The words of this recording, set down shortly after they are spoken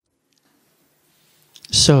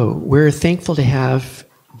So we're thankful to have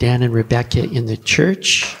Dan and Rebekah in the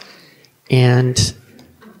church, and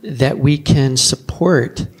that we can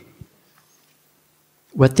support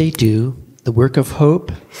what they do, the work of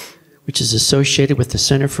hope, which is associated with the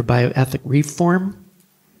Center for Bioethic Reform,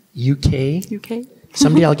 UK.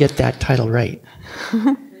 Someday I'll get that title right.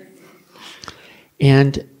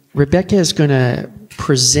 And Rebekah is going to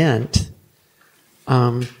present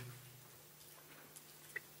the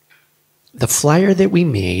flyer that we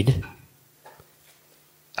made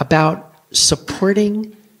about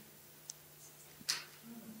supporting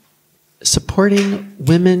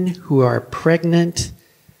women who are pregnant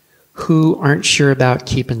who aren't sure about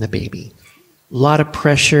keeping the baby. A lot of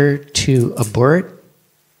pressure to abort.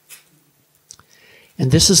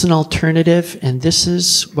 And this is an alternative, and this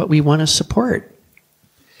is what we want to support.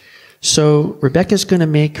 So Rebekah's going to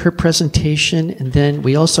make her presentation, and then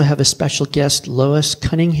we also have a special guest, Lois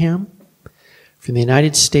Cunningham, from the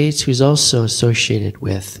United States, who's also associated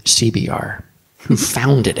with CBR, who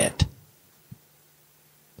founded it.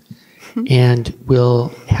 And we'll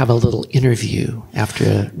have a little interview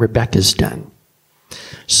after Rebekah's done.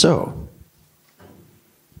 So,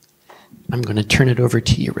 I'm going to turn it over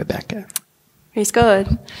to you, Rebekah. Praise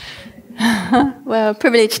God. Well,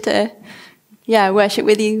 privileged to worship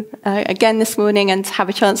with you again this morning and to have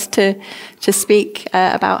a chance to speak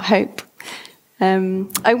about hope.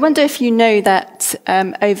 I wonder if you know that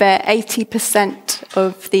over 80%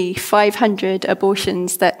 of the 500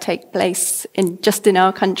 abortions that take place just in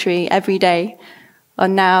our country every day are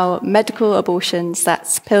now medical abortions.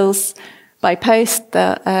 That's pills by post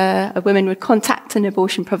that a woman would contact an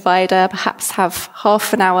abortion provider, perhaps have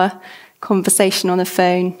half an hour conversation on the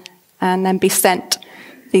phone, and then be sent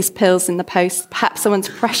these pills in the post. Perhaps someone's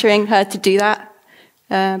pressuring her to do that.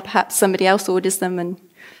 Perhaps somebody else orders them and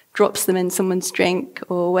drops them in someone's drink,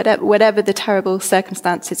 or whatever the terrible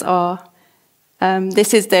circumstances are.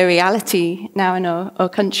 This is the reality now in our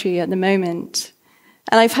country at the moment.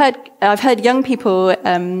 And I've heard young people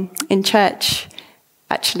in church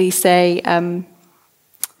actually say,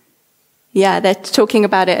 they're talking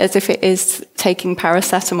about it as if it is taking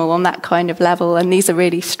paracetamol on that kind of level, and these are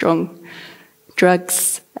really strong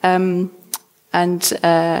drugs.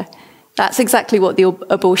 That's exactly what the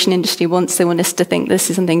abortion industry wants. They want us to think this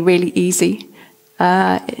is something really easy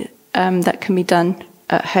that can be done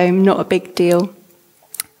at home, not a big deal.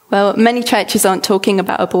 Well, many churches aren't talking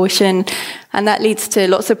about abortion, and that leads to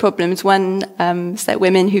lots of problems. One is that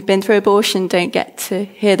women who've been through abortion don't get to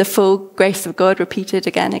hear the full grace of God repeated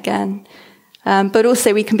again and again. But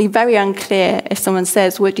also we can be very unclear if someone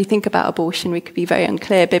says, what do you think about abortion? We could be very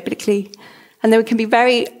unclear biblically. And then we can be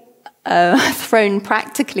very thrown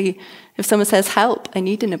practically if someone says, help, I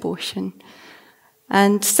need an abortion.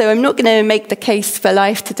 And so I'm not going to make the case for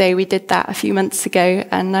life today. We did that a few months ago,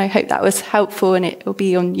 and I hope that was helpful, and it will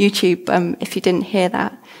be on YouTube if you didn't hear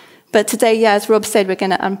that. But today, as Rob said, we're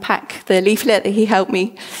going to unpack the leaflet that he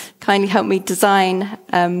kindly helped me design,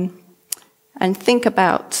 and think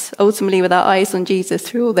about, ultimately with our eyes on Jesus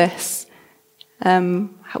through all this,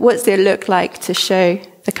 what does it look like to show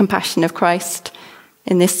the compassion of Christ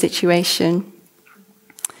in this situation?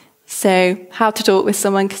 So, how to talk with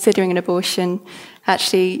someone considering an abortion.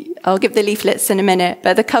 Actually, I'll give the leaflets in a minute,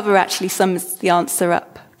 but the cover actually sums the answer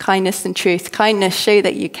up. Kindness and truth. Kindness, show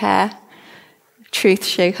that you care. Truth,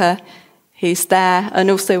 show her who's there. And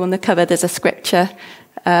also on the cover, there's a scripture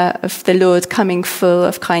of the Lord coming full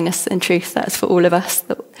of kindness and truth. That's for all of us,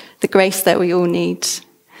 the grace that we all need.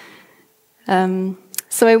 So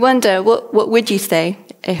I wonder, what would you say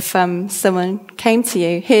if someone came to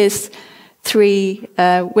you? Here's 3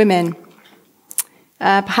 women.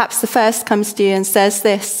 Perhaps the first comes to you and says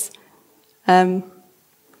this.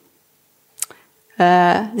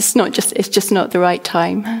 It's just not the right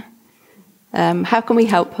time. How can we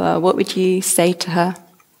help her? What would you say to her?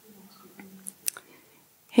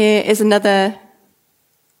 Here is another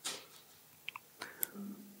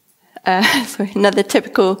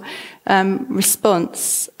typical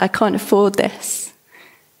response. I can't afford this.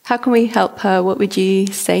 How can we help her? What would you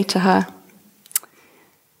say to her?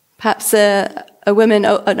 Perhaps an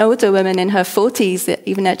older woman in her 40s, that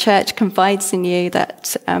even at church, confides in you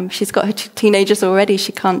that she's got her teenagers already,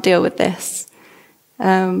 she can't deal with this.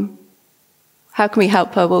 How can we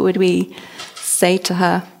help her? What would we say to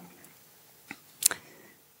her?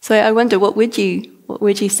 So I wonder, what would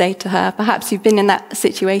you say to her? Perhaps you've been in that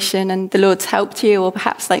situation and the Lord's helped you, or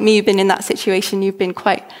perhaps like me, you've been in that situation, you've been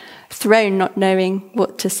quite thrown, not knowing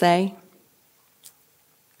what to say.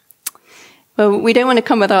 Well, we don't want to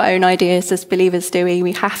come with our own ideas as believers, do we?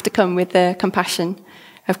 We have to come with the compassion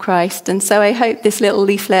of Christ. And so I hope this little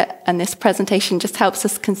leaflet and this presentation just helps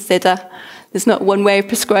us consider. There's not one way of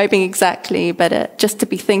prescribing exactly, but just to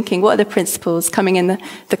be thinking, what are the principles coming in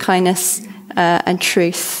the kindness and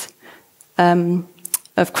truth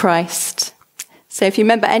of Christ? So if you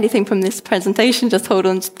remember anything from this presentation, just hold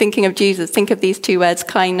on to thinking of Jesus. Think of these two words,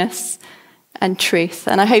 kindness and truth.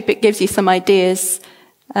 And I hope it gives you some ideas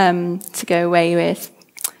to go away with.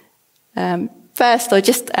 First, I'll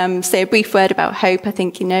just say a brief word about hope. I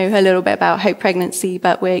think you know a little bit about Hope Pregnancy,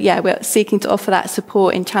 but we're seeking to offer that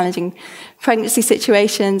support in challenging pregnancy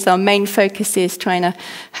situations. Our main focus is trying to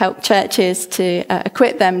help churches to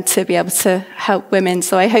equip them to be able to help women.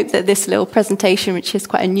 So I hope that this little presentation, which is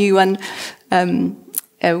quite a new one,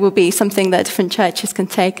 will be something that different churches can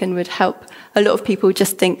take and would help a lot of people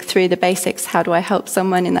just think through the basics. How do I help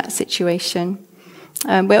someone in that situation?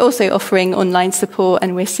 We're also offering online support,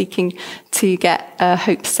 and we're seeking to get a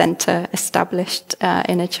Hope Centre established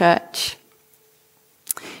in a church.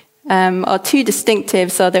 Our two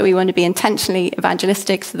distinctives are that we want to be intentionally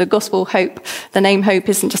evangelistic. So the gospel hope, the name Hope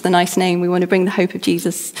isn't just a nice name. We want to bring the hope of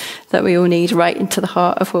Jesus that we all need right into the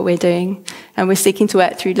heart of what we're doing. And we're seeking to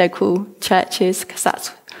work through local churches because that's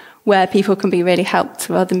where people can be really helped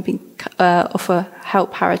rather than offer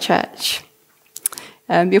help parachurch.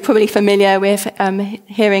 You're probably familiar with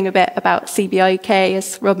hearing a bit about CBI UK,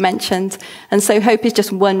 as Rob mentioned. And so hope is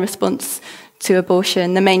just one response to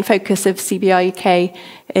abortion. The main focus of CBI UK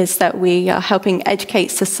is that we are helping educate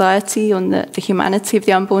society on the humanity of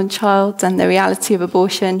the unborn child and the reality of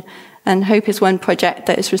abortion. And hope is one project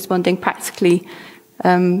that is responding practically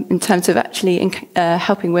in terms of actually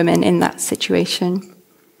helping women in that situation.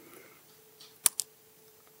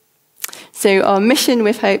 So our mission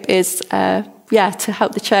with Hope is to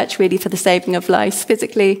help the church really for the saving of lives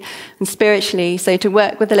physically and spiritually. So to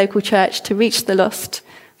work with the local church to reach the lost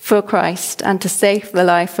for Christ and to save the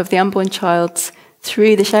life of the unborn child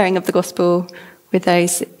through the sharing of the gospel with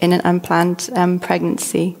those in an unplanned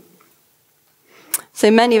pregnancy. So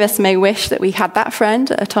many of us may wish that we had that friend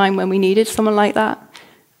at a time when we needed someone like that.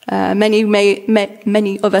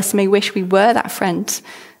 Many of us may wish we were that friend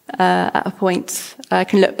at a point. I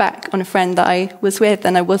can look back on a friend that I was with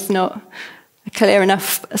and I was not a clear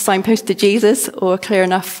enough signpost to Jesus or a clear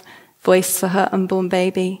enough voice for her unborn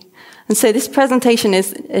baby. And so this presentation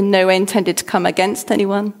is in no way intended to come against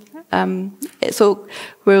anyone.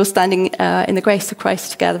 We're all standing in the grace of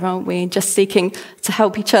Christ together, aren't we? And just seeking to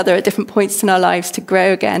help each other at different points in our lives to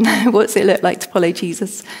grow again. What does it look like to follow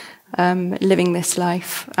Jesus, living this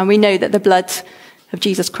life? And we know that the blood of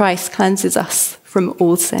Jesus Christ cleanses us from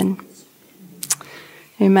all sin.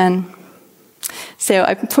 Amen. So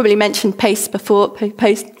I've probably mentioned PACE before,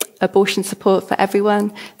 post-abortion support for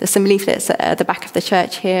everyone. There's some leaflets at the back of the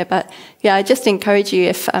church here. But yeah, I just encourage you,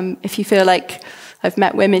 if you feel like I've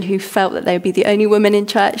met women who felt that they would be the only woman in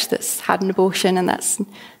church that's had an abortion, and that's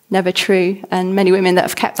never true. And many women that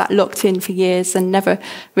have kept that locked in for years and never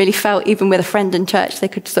really felt, even with a friend in church, they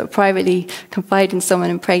could sort of privately confide in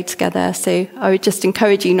someone and pray together. So I would just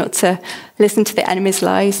encourage you not to listen to the enemy's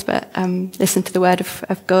lies, but listen to the word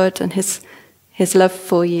of God and his love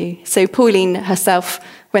for you. So Pauline herself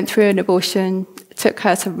went through an abortion. It took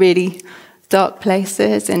her to really dark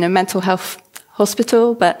places in a mental health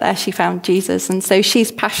hospital, but there she found Jesus. And so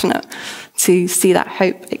she's passionate to see that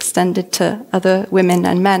hope extended to other women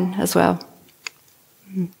and men as well.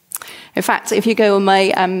 In fact, if you go on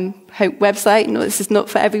my Hope website, and this is not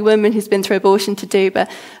for every woman who's been through abortion to do, but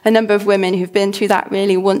a number of women who've been through that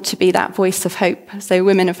really want to be that voice of hope. So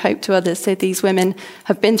women of hope to others. So these women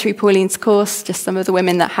have been through Pauline's course, just some of the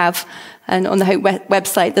women that have. And on the Hope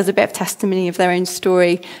website, there's a bit of testimony of their own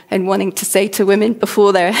story and wanting to say to women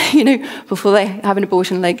before they have an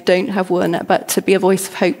abortion, like, don't have one, but to be a voice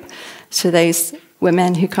of hope to those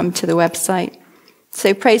women who come to the website.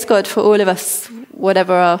 So praise God for all of us,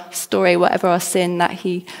 whatever our story, whatever our sin, that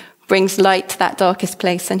he brings light to that darkest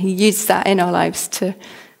place, and he uses that in our lives to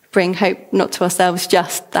bring hope, not to ourselves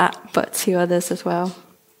just that, but to others as well.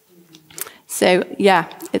 So yeah,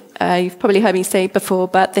 you've probably heard me say before,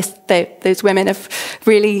 but those women have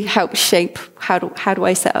really helped shape how do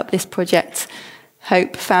I set up this project,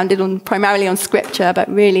 Hope, founded primarily on scripture, but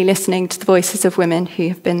really listening to the voices of women who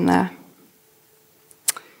have been there.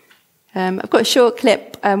 I've got a short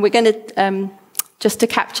clip. We're going to, just to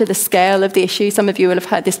capture the scale of the issue. Some of you will have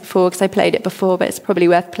heard this before because I played it before, but it's probably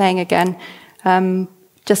worth playing again.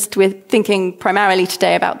 Just with thinking primarily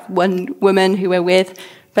today about one woman who we're with,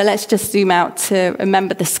 but let's just zoom out to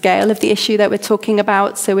remember the scale of the issue that we're talking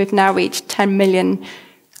about. So we've now reached 10 million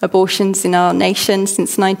abortions in our nation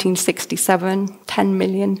since 1967, 10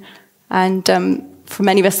 million. And for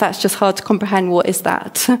many of us, that's just hard to comprehend. What is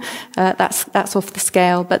that? That's off the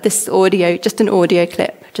scale. But this audio, just an audio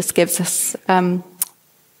clip, just gives us an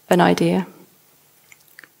idea.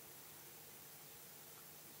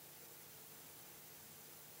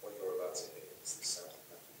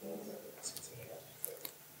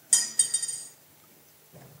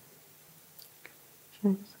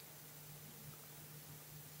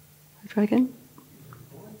 Try again.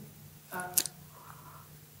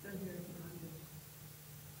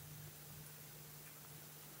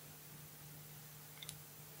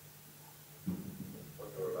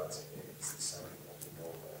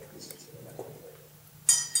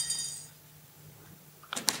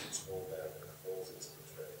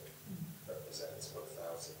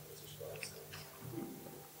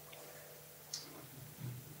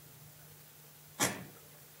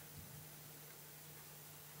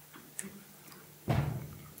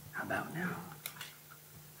 How about now?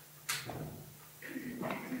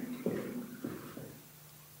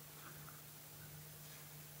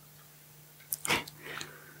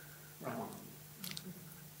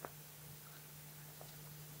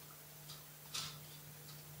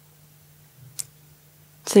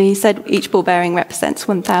 So he said each ball bearing represents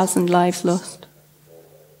 1,000 lives lost.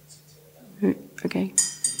 Okay.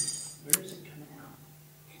 Where is it coming out?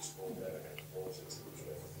 Each ball bearing falls into the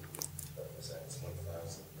drift, represents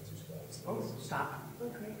 1,000 British lives. Oh, stop.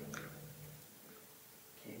 Okay.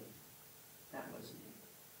 Okay. That wasn't it.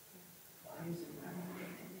 Why is it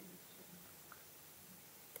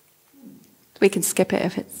We can skip it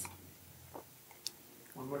if it's...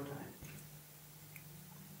 One more time.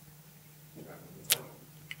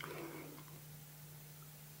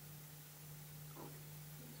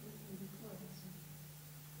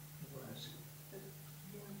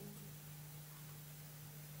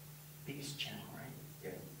 Bass channel, right?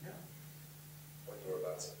 Yeah. What you're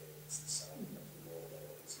about to hear is the sound of the ball bearing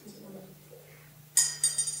into the metaphor.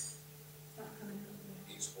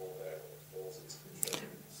 Each ball bearing falls into the drift,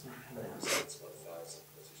 represents 1,000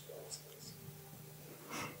 British lives.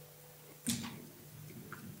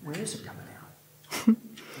 Where is it coming out?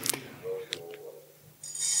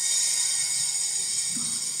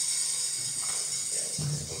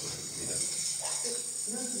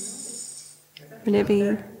 Will it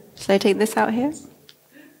be... Should I take this out here? If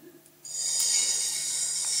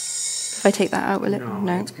I take that out, will it?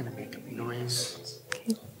 No. It's going to make a noise.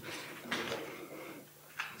 Okay.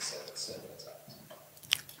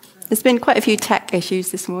 There's been quite a few tech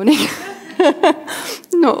issues this morning.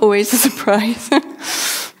 Not always a surprise.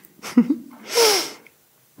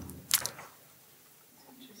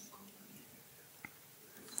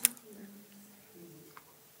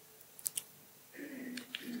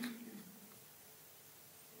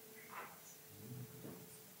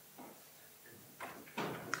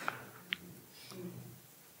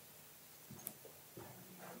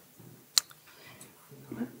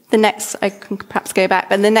 The next, I can perhaps go back,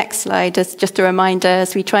 but the next slide is just a reminder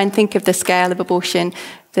as we try and think of the scale of abortion,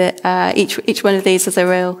 that each one of these is a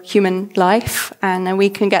real human life, and we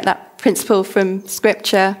can get that principle from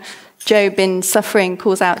Scripture. Job, in suffering,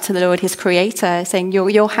 calls out to the Lord, his creator, saying,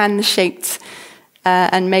 your hand shaped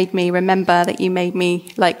and made me. Remember that you made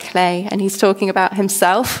me like clay. And he's talking about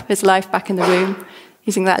himself, his life back in the womb,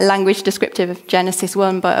 using that language descriptive of Genesis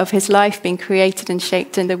 1, but of his life being created and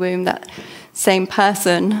shaped in the womb, that same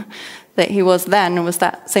person that he was then was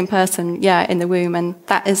that same person, in the womb. And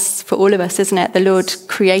that is for all of us, isn't it? The Lord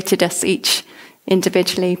created us each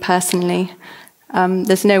individually, personally.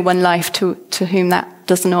 There's no one life to whom that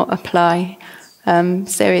does not apply.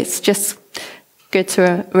 So it's just good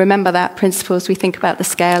to remember that principle as we think about the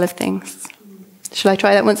scale of things. Shall I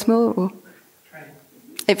try that once more? Or? Try it.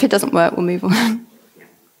 If it doesn't work, we'll move on.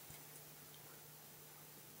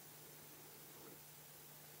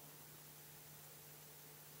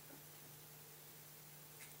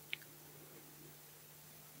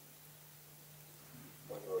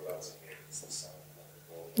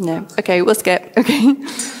 No. Okay, we'll skip. Okay.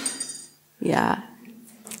 Yeah.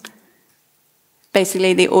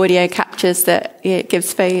 Basically, the audio captures that. It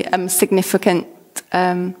gives very significant,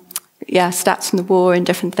 stats from the war and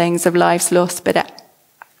different things of lives lost, but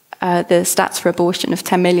the stats for abortion of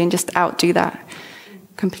 10 million just outdo that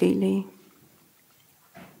completely.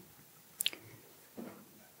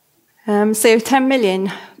 So 10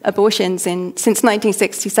 million abortions since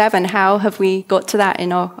 1967. How have we got to that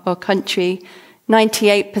in our country?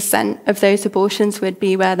 98% of those abortions would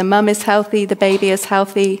be where the mum is healthy, the baby is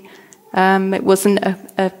healthy. It wasn't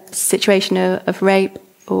a situation of rape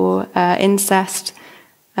or incest.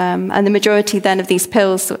 And the majority then of these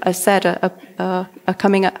pills, as I said, are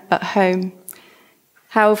coming up at home.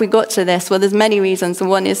 How have we got to this? Well, there's many reasons. And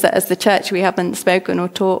one is that as the church, we haven't spoken or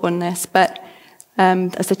taught on this, but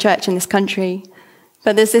as a church in this country.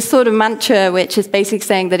 But there's this sort of mantra which is basically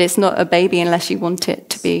saying that it's not a baby unless you want it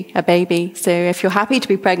to be a baby. So if you're happy to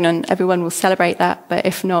be pregnant, everyone will celebrate that. But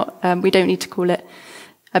if not, we don't need to call it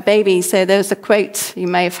a baby. So there's a quote you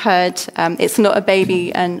may have heard, it's not a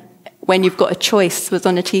baby and when you've got a choice, was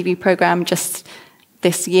on a TV program just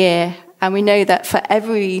this year. And we know that for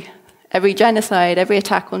every genocide, every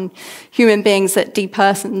attack on human beings that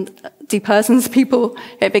depersons people,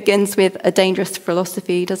 it begins with a dangerous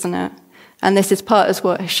philosophy, doesn't it? And this is part of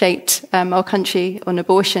what has shaped our country on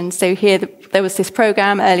abortion. So here, there was this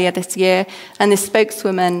program earlier this year, and this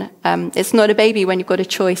spokeswoman, it's not a baby when you've got a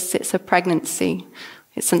choice, it's a pregnancy.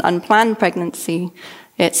 It's an unplanned pregnancy,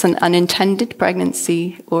 it's an unintended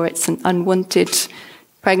pregnancy, or it's an unwanted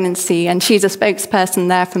pregnancy. And she's a spokesperson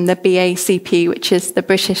there from the BACP, which is the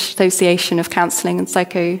British Association of Counselling and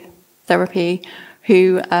Psychotherapy,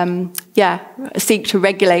 who seek to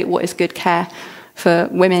regulate what is good care for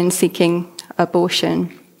women seeking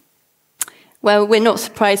abortion. Well, we're not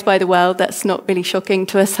surprised by the world. That's not really shocking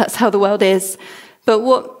to us. That's how the world is. But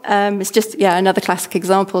what is just another classic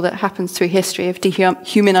example that happens through history of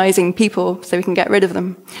dehumanizing people so we can get rid of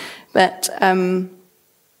them. But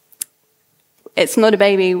it's not a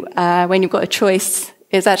baby when you've got a choice.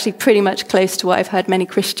 It's actually pretty much close to what I've heard many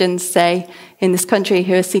Christians say in this country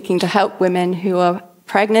who are seeking to help women who are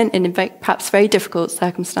pregnant in perhaps very difficult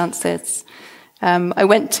circumstances. I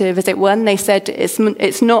went to visit one. They said,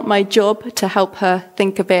 it's not my job to help her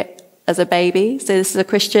think of it as a baby. So this is a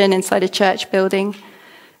Christian inside a church building.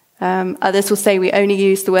 Others will say we only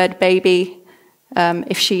use the word baby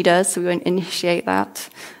if she does, so we won't initiate that.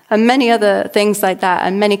 And many other things like that.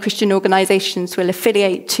 And many Christian organizations will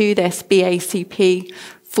affiliate to this BACP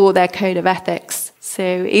for their code of ethics.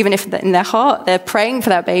 So even if in their heart they're praying for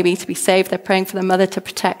that baby to be saved, they're praying for the mother to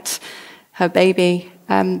protect her baby,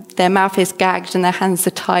 their mouth is gagged and their hands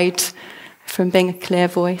are tied from being a clear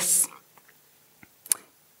voice.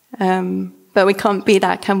 But we can't be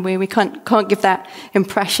that, can we? We can't give that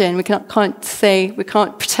impression. We can't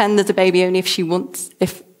pretend there's a baby only if she wants,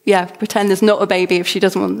 pretend there's not a baby if she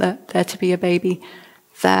doesn't want there to be a baby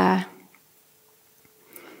there.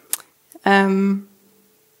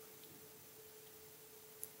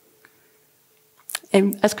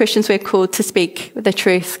 As Christians, we're called to speak the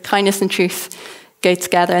truth. Kindness and truth go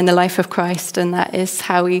together in the life of Christ, and that is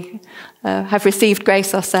how we have received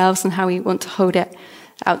grace ourselves and how we want to hold it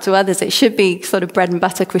out to others. It should be sort of bread and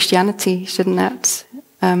butter Christianity, shouldn't it,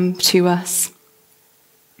 to us?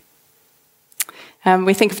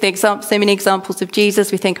 We think of so many examples of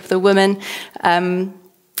Jesus. We think of the woman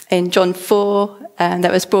in John 4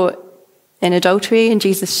 that was brought in adultery, and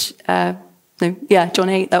Jesus, John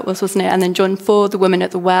 8 that was, wasn't it? And then John 4, the woman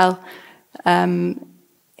at the well,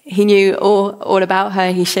 he knew all about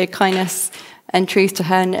her. He showed kindness and truth to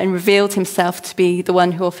her and revealed himself to be the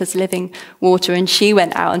one who offers living water. And she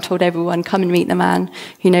went out and told everyone, come and meet the man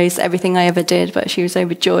who knows everything I ever did. But she was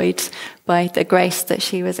overjoyed by the grace that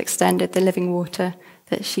she was extended, the living water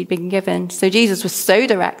that she'd been given. So Jesus was so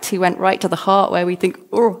direct, he went right to the heart where we think,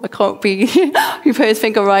 I can't be, he put his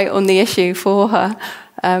finger right on the issue for her,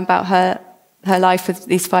 about her life with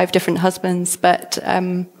these 5 different husbands. But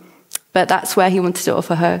that's where he wanted to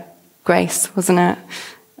offer her grace, wasn't it?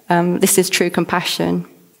 This is true compassion.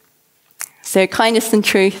 So kindness and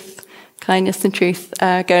truth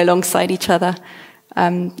go alongside each other.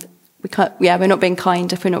 We're not being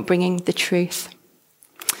kind if we're not bringing the truth.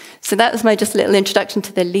 So that was my just little introduction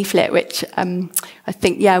to the leaflet, which I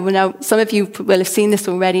think, now some of you will have seen this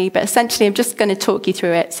already, but essentially I'm just going to talk you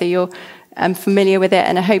through it so you're familiar with it,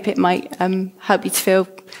 and I hope it might help you to feel,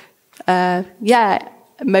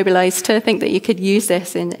 mobilized to think that you could use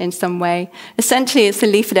this in some way. Essentially, it's a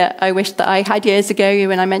leaflet I wish that I had years ago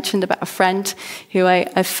when I mentioned about a friend who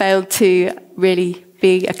I failed to really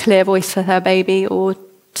be a clear voice for her baby or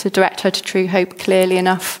to direct her to true hope clearly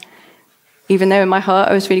enough. Even though in my heart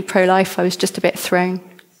I was really pro-life, I was just a bit thrown.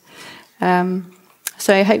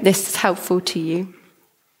 So I hope this is helpful to you.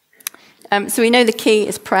 So we know the key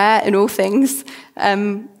is prayer in all things.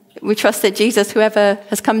 We trust that Jesus, whoever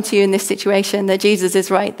has come to you in this situation, that Jesus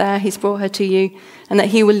is right there, he's brought her to you, and that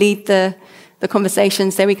he will lead the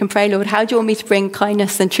conversation. So we can pray, Lord, how do you want me to bring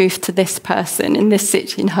kindness and truth to this person in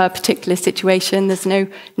her particular situation? There's no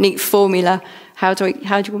neat formula. How do you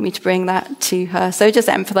want me to bring that to her? So just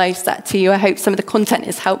emphasize that to you. I hope some of the content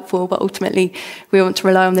is helpful, but ultimately we want to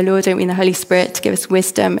rely on the Lord, don't we, and the Holy Spirit to give us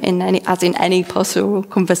wisdom as in any possible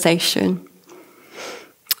conversation.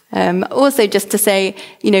 Also, just to say,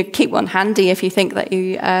 keep one handy if you think that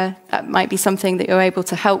that might be something that you're able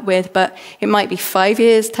to help with, but it might be 5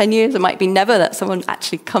 years, 10 years, it might be never that someone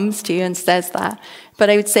actually comes to you and says that. But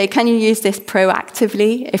I would say, can you use this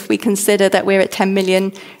proactively? If we consider that we're at 10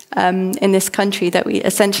 million in this country, that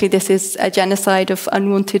this is a genocide of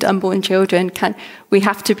unwanted unborn children, we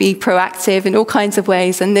have to be proactive in all kinds of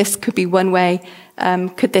ways, and this could be one way.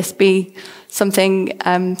 Could this be something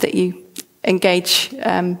that you engage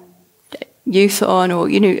youth on, or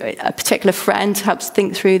a particular friend helps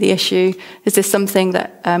think through the issue? Is this something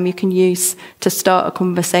that you can use to start a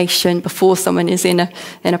conversation before someone is in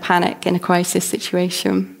a panic, in a crisis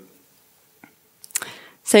situation?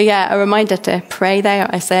 So a reminder to pray there.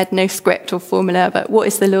 I said no script or formula, but what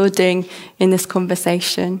is the Lord doing in this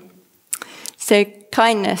conversation? So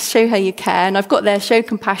kindness, show her you care. And I've got there, show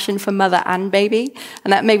compassion for mother and baby.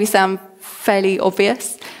 And that maybe sound fairly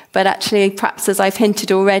obvious, but actually, perhaps as I've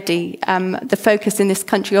hinted already, the focus in this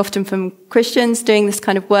country, often from Christians doing this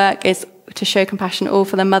kind of work, is to show compassion all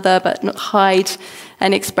for the mother, but not hide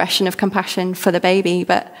an expression of compassion for the baby.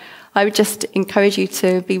 But I would just encourage you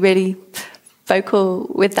to be really vocal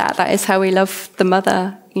with that. That is how we love the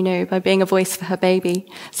mother, by being a voice for her baby.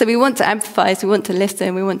 So we want to empathize, we want to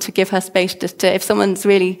listen, we want to give her space to, if someone's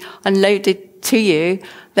really unloaded to you,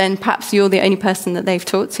 then perhaps you're the only person that they've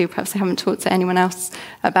talked to. Perhaps they haven't talked to anyone else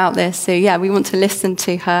about this. So we want to listen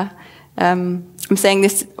to her. I'm saying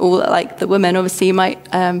this all like the woman. Obviously, you might,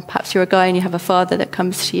 perhaps you're a guy and you have a father that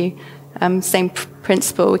comes to you. Same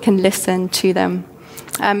principle. We can listen to them.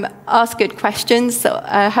 Ask good questions,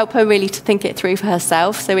 help her really to think it through for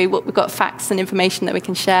herself. So we've got facts and information that we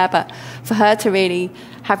can share, but for her to really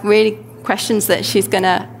have questions that she's going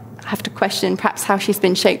to have to question, perhaps how she's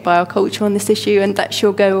been shaped by our culture on this issue, and that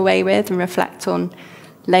she'll go away with and reflect on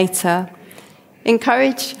later.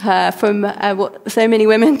 Encourage her from what so many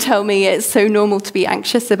women tell me, it's so normal to be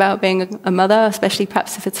anxious about being a mother, especially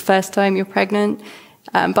perhaps if it's the first time you're pregnant.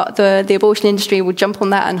 But the abortion industry will jump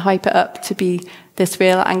on that and hype it up to be this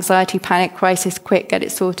real anxiety, panic, crisis, quick, get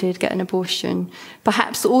it sorted, get an abortion.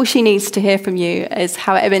 Perhaps all she needs to hear from you is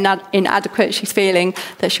however inadequate she's feeling,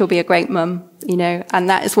 that she'll be a great mum, and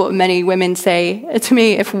that is what many women say to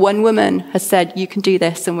me. If one woman has said, you can do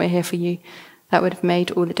this and we're here for you, that would have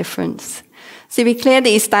made all the difference. So be clear that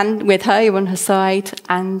you stand with her, you're on her side,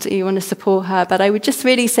 and you want to support her. But I would just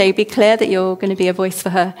really say, be clear that you're going to be a voice for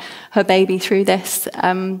her baby through this.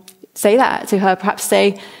 Say that to her.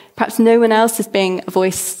 Perhaps no one else is being a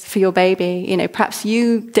voice for your baby. Perhaps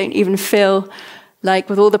you don't even feel like,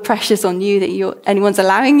 with all the pressures on you, that anyone's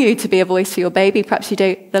allowing you to be a voice for your baby. Perhaps you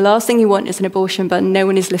don't. The last thing you want is an abortion, but no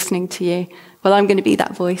one is listening to you. Well, I'm going to be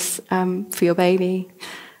that voice for your baby.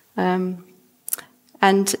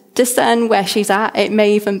 And discern where she's at. It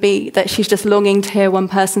may even be that she's just longing to hear one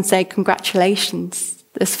person say, congratulations.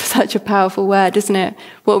 That's such a powerful word, isn't it?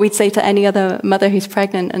 What we'd say to any other mother who's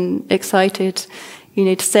pregnant and excited,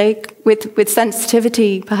 to say with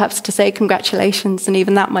sensitivity, perhaps to say congratulations. And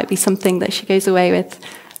even that might be something that she goes away with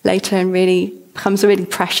later and really becomes really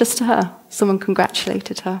precious to her. Someone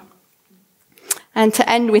congratulated her. And to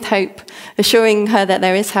end with hope, assuring her that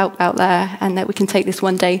there is help out there and that we can take this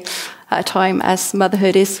one day at a time, as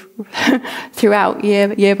motherhood is throughout,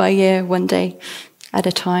 year by year, one day at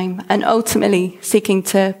a time. And ultimately seeking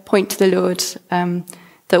to point to the Lord,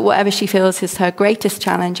 that whatever she feels is her greatest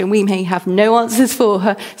challenge, and we may have no answers for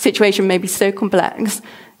her situation, may be so complex,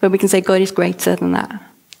 but we can say God is greater than that.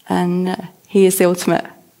 And he is the ultimate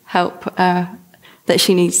help that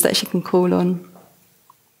she needs, that she can call on.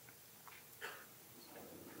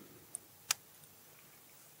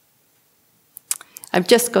 I've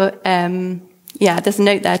just got, there's a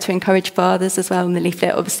note there to encourage fathers as well in the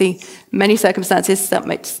leaflet. Obviously, many circumstances that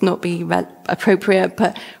might not be appropriate,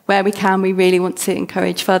 but where we can, we really want to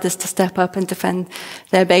encourage fathers to step up and defend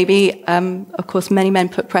their baby. Of course, many men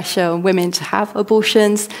put pressure on women to have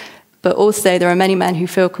abortions, but also there are many men who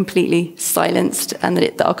feel completely silenced, and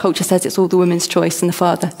that our culture says it's all the woman's choice and the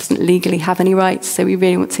father doesn't legally have any rights. So we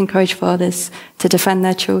really want to encourage fathers to defend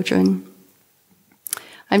their children.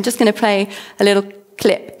 I'm just going to play a little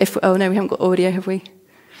clip. Oh no, we haven't got audio, have we?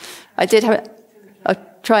 I did have it. I'll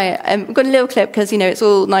try it. We've got a little clip because, it's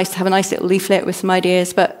all nice to have a nice little leaflet with some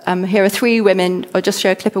ideas. But here are 3 women. I'll just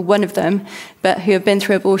show a clip of one of them, but who have been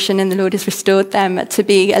through abortion, and the Lord has restored them to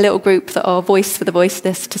be a little group that are voice for the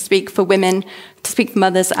voiceless, to speak for women, to speak for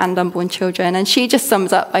mothers and unborn children. And she just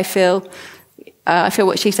sums up, I feel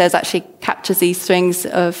what she says actually captures these strings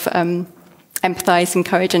of empathize,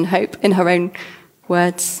 encourage and hope in her own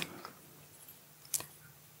words.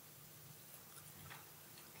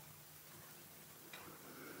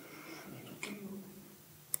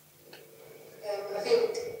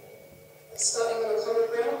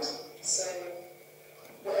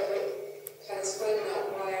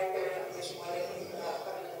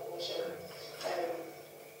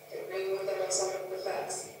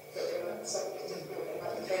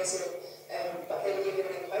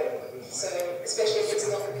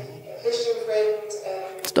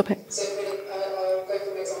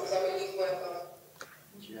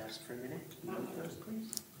 for a minute. Can you move those,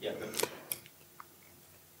 please? Yeah.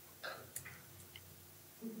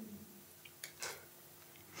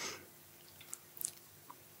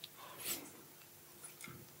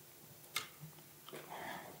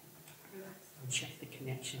 Check the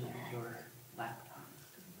connection at your laptop.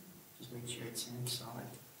 Just make sure it's in solid.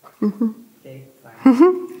 Okay,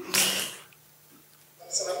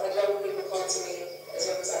 So I've had young people come to me as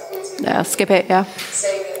young as 14. Yeah, I'll skip it, yeah.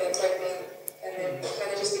 Saying that they're pregnant, and then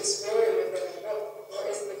kind of just exploring with them what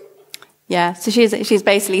is the... Yeah, so she's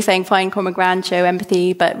basically saying find common ground, show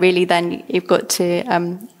empathy, but really then you've got to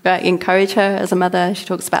encourage her as a mother. She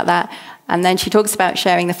talks about that. And then she talks about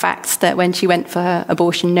sharing the facts that when she went for her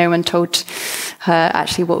abortion, no one told her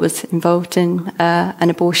actually what was involved in an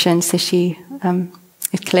abortion. So she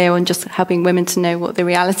is clear on just helping women to know what the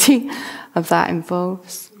reality of that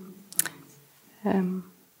involves.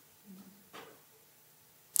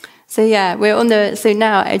 So yeah, we're on the... So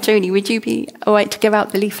now, Joni, would you be all right to give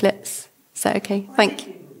out the leaflets? Is that okay? Thank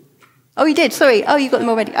you. Oh, you did? Sorry. Oh, you got them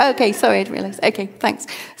already. Oh, okay, sorry, I didn't realise. Okay, thanks.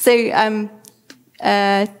 So...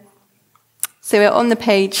 So we're on the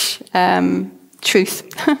page, truth,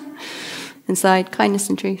 inside, kindness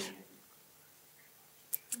and truth.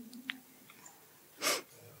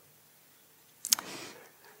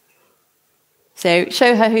 So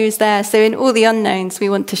show her who's there. So in all the unknowns, we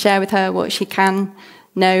want to share with her what she can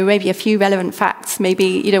know, maybe a few relevant facts. Maybe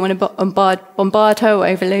you don't want to bombard her or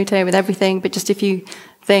overload her with everything, but just a few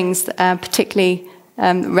things particularly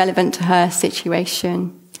relevant to her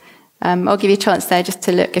situation. I'll give you a chance there just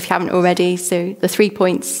to look if you haven't already. So the 3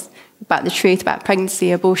 points about the truth, about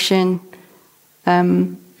pregnancy, abortion,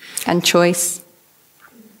 and choice.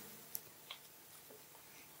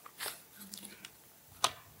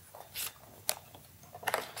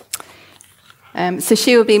 So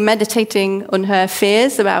she will be meditating on her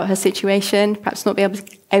fears about her situation, perhaps not be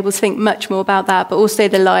able to think much more about that, but also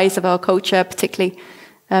the lies of our culture, particularly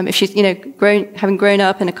if she's, having grown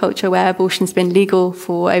up in a culture where abortion's been legal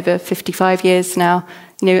for over 55 years now,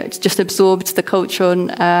 it's just absorbed the culture and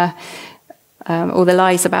all the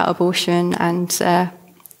lies about abortion, and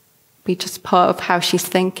be just part of how she's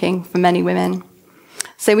thinking for many women.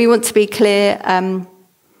 So we want to be clear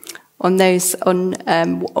on those, on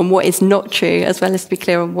what is not true, as well as to be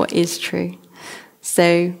clear on what is true.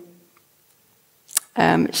 So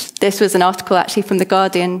this was an article actually from The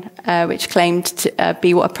Guardian, which claimed to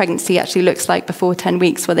be what a pregnancy actually looks like before 10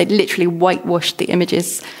 weeks, where they literally whitewashed the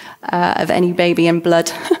images of any baby in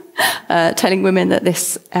blood, telling women that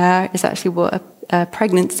this is actually what a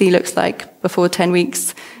pregnancy looks like before 10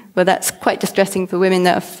 weeks. Well, that's quite distressing for women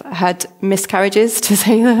that have had miscarriages, to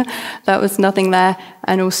say that was nothing there,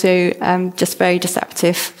 and also just very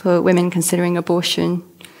deceptive for women considering abortion.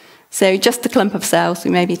 So just a clump of cells,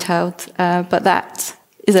 we may be told, but that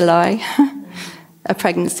is a lie. A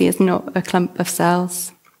pregnancy is not a clump of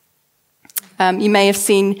cells. You may have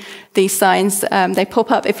seen these signs. They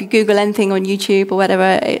pop up if you Google anything on YouTube or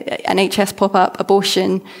whatever, NHS pop-up,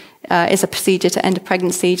 abortion is a procedure to end a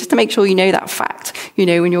pregnancy. Just to make sure you know that fact,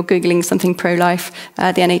 when you're Googling something pro-life,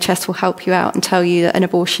 the NHS will help you out and tell you that an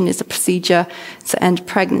abortion is a procedure to end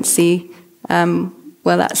pregnancy. Well,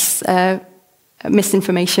 that's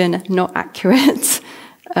misinformation, not accurate.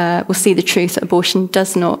 We'll see the truth. Abortion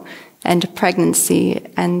does not end a pregnancy,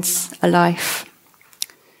 it ends a life.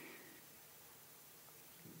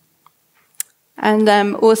 And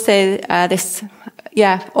also this,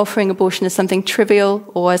 offering abortion as something trivial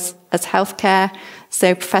or as healthcare.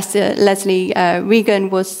 So Professor Leslie Regan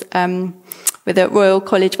was with the Royal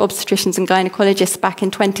College of Obstetricians and Gynecologists back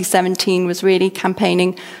in 2017, was really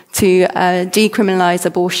campaigning to decriminalise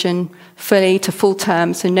abortion fully to full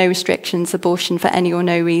term, so no restrictions, abortion for any or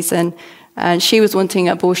no reason. And she was wanting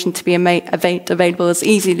abortion to be available as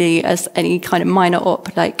easily as any kind of minor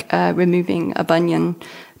op, like removing a bunion.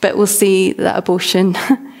 But we'll see that abortion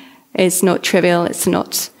is not trivial, it's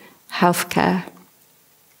not healthcare.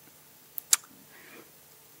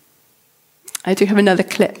 I do have another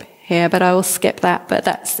clip here, but I will skip that. But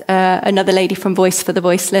that's another lady from Voice for the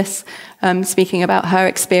Voiceless, speaking about her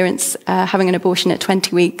experience having an abortion at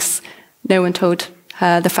 20 weeks. No one told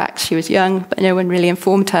her the facts. She was young, but no one really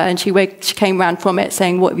informed her. And she came round from it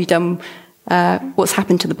saying, "What have you done? What's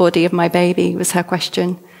happened to the body of my baby?" was her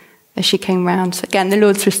question as she came round. Again, the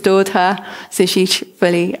Lord's restored her, so she's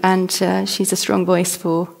fully, and she's a strong voice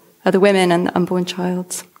for other women and the unborn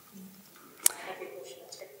child.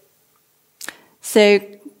 So,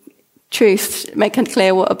 truth, make it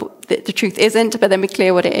clear what the truth isn't, but then be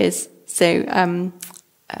clear what it is. So,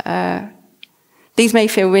 these may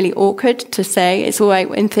feel really awkward to say. It's all right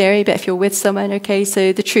in theory, but if you're with someone, okay,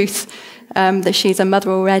 so the truth that she's a mother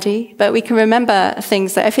already. But we can remember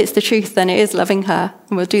things that if it's the truth, then it is loving her.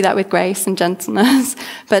 And we'll do that with grace and gentleness.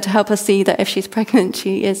 But to help us see that if she's pregnant,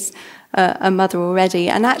 she is a mother already.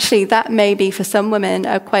 And actually, that may be for some women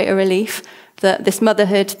quite a relief, that this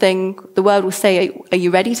motherhood thing, the world will say, are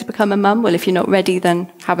you ready to become a mum? Well, if you're not ready,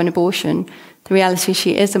 then have an abortion. The reality is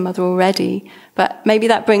she is a mother already. But maybe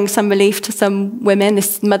that brings some relief to some women.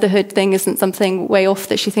 This motherhood thing isn't something way off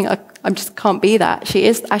that she thinks, I just can't be that. She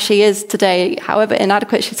is, as she is today, however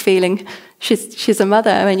inadequate she's feeling, she's a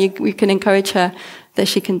mother, and we can encourage her that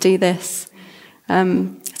she can do this.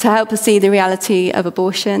 To help her see the reality of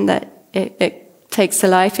abortion, that it takes her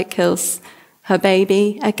life, it kills her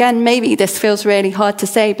baby. Again, maybe this feels really hard to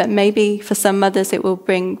say, but maybe for some mothers it will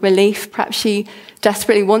bring relief. Perhaps she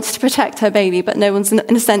desperately wants to protect her baby, but no one's,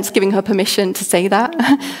 in a sense, giving her permission to say that.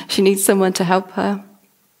 She needs someone to help her.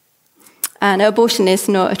 And abortion is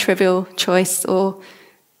not a trivial choice or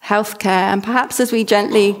healthcare. And perhaps as we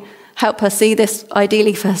gently help her see this,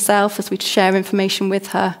 ideally for herself, as we share information with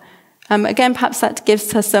her, again, perhaps that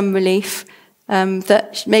gives her some relief.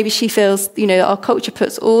 That maybe she feels, our culture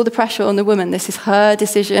puts all the pressure on the woman. This is her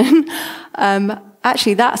decision.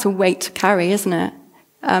 Actually, that's a weight to carry, isn't it?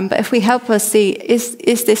 But if we help her see, is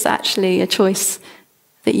this actually a choice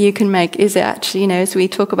that you can make? Is it actually, as we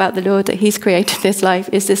talk about the Lord, that he's created this life,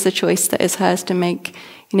 is this a choice that is hers to make?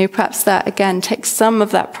 Perhaps that, again, takes some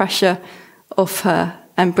of that pressure off her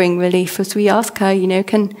and bring relief as we ask her,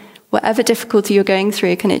 can whatever difficulty you're going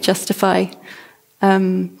through, can it justify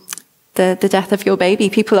the death of your baby?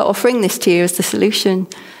 People are offering this to you as the solution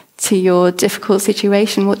to your difficult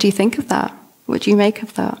situation. What do you think of that? What do you make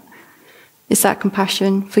of that? Is that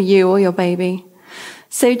compassion for you or your baby?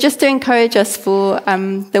 So just to encourage us for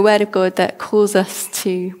the word of God that calls us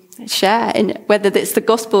to share, whether it's the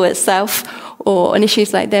gospel itself or on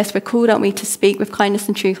issues like this, we're called, aren't we, to speak with kindness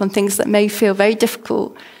and truth on things that may feel very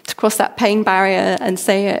difficult, to cross that pain barrier and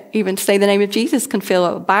say it. Even to say the name of Jesus can feel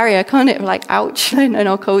a barrier, can't it? Like, ouch, in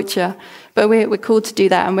our culture. But we're called to do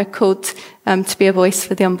that, and we're called to be a voice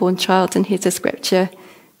for the unborn child. And here's a scripture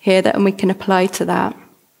here and we can apply to that.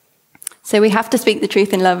 So we have to speak the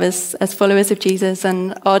truth in love as followers of Jesus,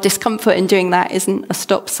 and our discomfort in doing that isn't a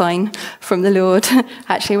stop sign from the Lord.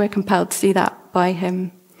 Actually, we're compelled to do that by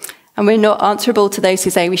him. And we're not answerable to those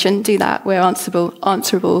who say we shouldn't do that. We're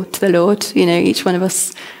answerable to the Lord, each one of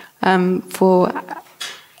us, before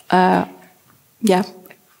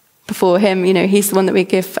him. He's the one that we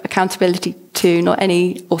give accountability to, not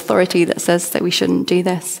any authority that says that we shouldn't do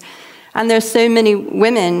this. And there are so many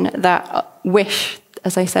women that wish,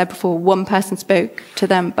 as I said before, one person spoke to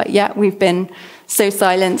them, but yet we've been so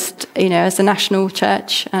silenced, as a national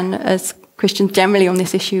church and as Christians generally on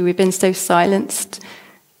this issue, we've been so silenced.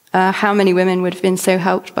 How many women would have been so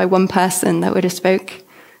helped by one person that would have spoke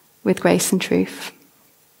with grace and truth?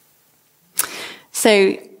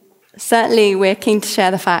 So certainly we're keen to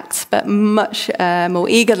share the facts, but much more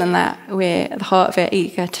eager than that. We're at the heart of it,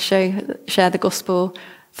 eager to share the gospel.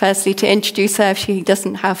 Firstly, to introduce her if she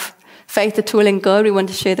doesn't have faith at all in God. We want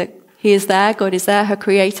to show that he is there, God is there, her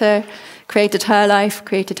creator, created her life,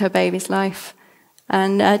 created her baby's life.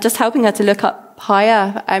 And just helping her to look up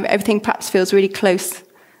higher. Everything perhaps feels really close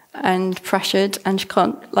and pressured, and she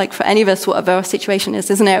can't, for any of us, whatever our situation is,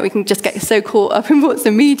 isn't it? We can just get so caught up in what's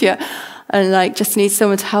immediate and just need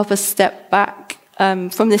someone to help us step back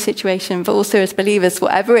from this situation. But also as believers,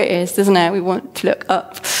 whatever it is, isn't it? We want to look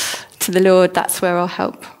up to the Lord. That's where our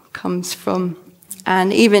help comes from.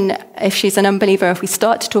 And even if she's an unbeliever, if we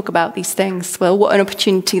start to talk about these things, well, what an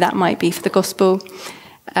opportunity that might be for the gospel.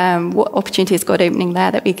 What opportunity is God opening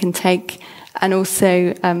there that we can take? And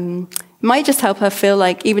also, might just help her feel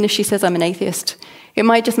like, even if she says, I'm an atheist, it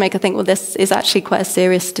might just make her think, well, this is actually quite a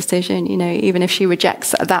serious decision, even if she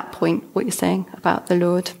rejects at that point what you're saying about the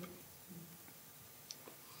Lord.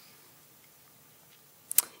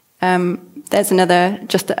 There's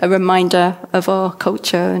just a reminder of our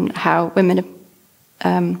culture and how women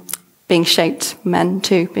are being shaped, men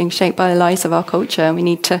too, being shaped by the lies of our culture, and we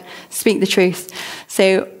need to speak the truth.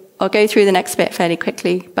 So I'll go through the next bit fairly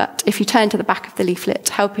quickly, but if you turn to the back of the leaflet,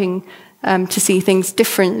 helping to see things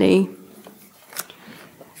differently.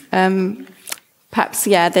 Perhaps,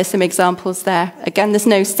 there's some examples there. Again, there's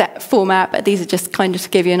no set format, but these are just kind of to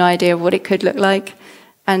give you an idea of what it could look like.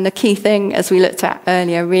 And the key thing, as we looked at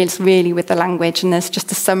earlier, is really with the language, and there's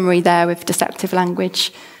just a summary there with deceptive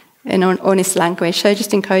language and honest language. So I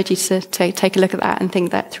just encourage you to take a look at that and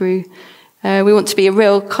think that through. We want to be a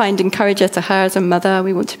real kind encourager to her as a mother.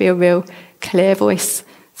 We want to be a real clear voice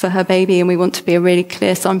for her baby, and we want to be a really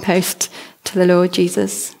clear signpost to the Lord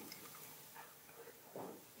Jesus.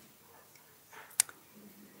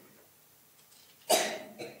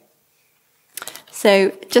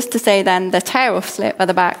 So just to say then, the tear-off slip at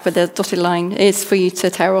the back with the dotted line is for you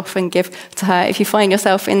to tear off and give to her. If you find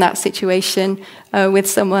yourself in that situation with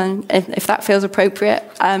someone, if that feels appropriate,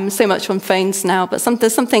 so much on phones now, but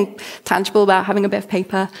there's something tangible about having a bit of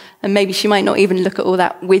paper, and maybe she might not even look at all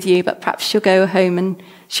that with you, but perhaps she'll go home and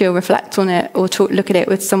she'll reflect on it or look at it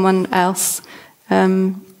with someone else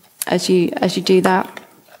as you do that,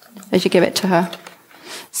 as you give it to her.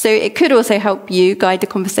 So it could also help you guide the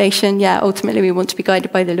conversation. Yeah, ultimately we want to be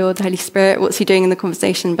guided by the Lord, the Holy Spirit. What's he doing in the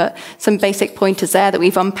conversation? But some basic pointers there that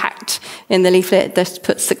we've unpacked in the leaflet, just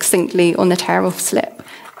put succinctly on the tear-off slip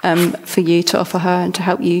for you to offer her and to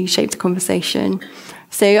help you shape the conversation.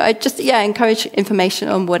 So I just, encourage information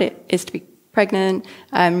on what it is to be pregnant.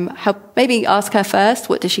 Maybe ask her first,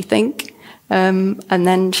 what does she think? And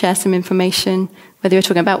then share some information, whether you're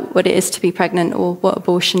talking about what it is to be pregnant or what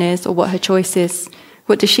abortion is or what her choice is.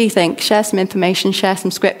 What does she think? Share some information, share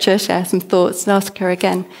some scripture, share some thoughts, and ask her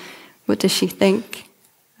again, what does she think?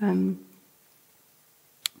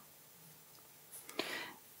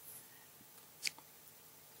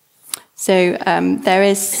 So there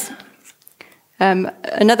is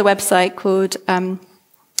another website called the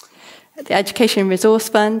Education Resource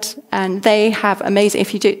Fund, and they have amazing,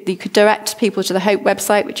 you could direct people to the Hope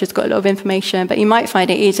website, which has got a lot of information, but you might find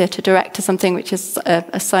it easier to direct to something which is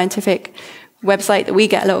a scientific website that we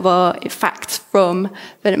get a lot of our facts from,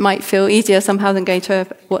 but it might feel easier somehow than going to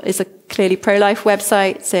what is a clearly pro-life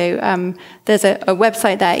website. So there's a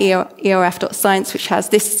website there, erf.science, which has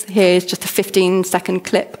this here is just a 15-second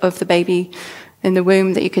clip of the baby in the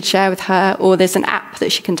womb that you could share with her, or there's an app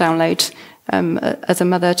that she can download as a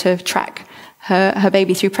mother to track her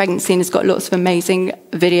baby through pregnancy, and it's got lots of amazing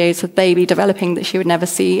videos of baby developing that she would never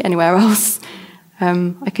see anywhere else.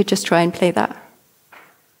 I could just try and play that.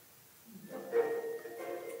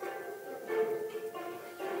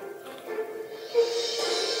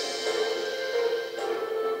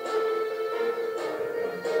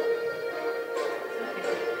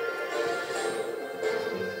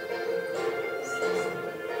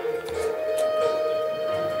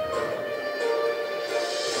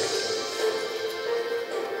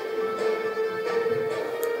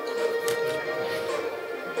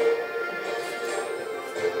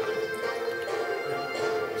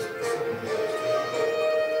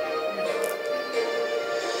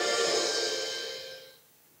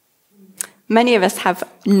 Many of us have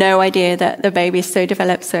no idea that the baby is so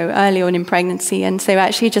developed so early on in pregnancy, and so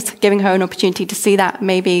actually just giving her an opportunity to see that,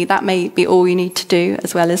 maybe that may be all you need to do,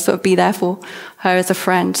 as well as sort of be there for her as a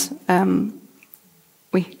friend.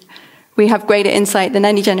 We have greater insight than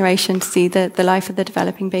any generation to see the life of the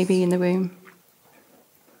developing baby in the womb.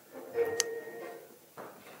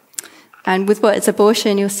 And with what is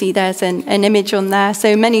abortion, you'll see there's an image on there.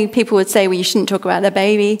 So many people would say, well, you shouldn't talk about the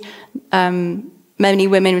baby. Many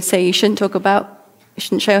women would say you shouldn't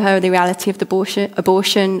show her the reality of the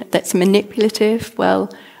abortion, that's manipulative.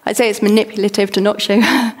 Well, I'd say it's manipulative to not show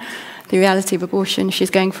her the reality of abortion.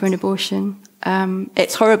 She's going for an abortion.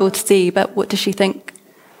 It's horrible to see, but what does she think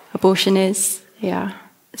abortion is? Yeah.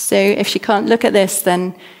 So if she can't look at this,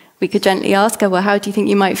 then we could gently ask her, well, how do you think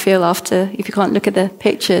you might feel after, if you can't look at the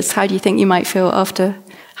pictures, how do you think you might feel after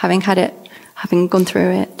having had it, having gone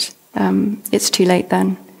through it? It's too late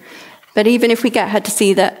then. But even if we get her to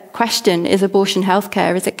see that question, is abortion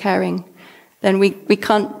healthcare, is it caring? Then we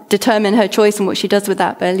can't determine her choice and what she does with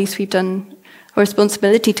that, but at least we've done a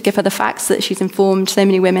responsibility to give her the facts so that she's informed. So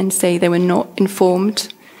many women say they were not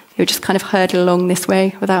informed. They were just kind of herded along this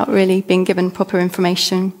way without really being given proper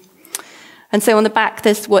information. And so on the back,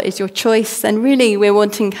 there's what is your choice? And really we're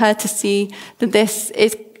wanting her to see that this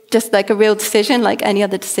is just like a real decision, like any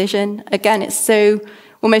other decision. Again, it's so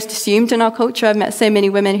almost assumed in our culture. I've met so many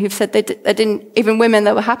women who've said they didn't, even women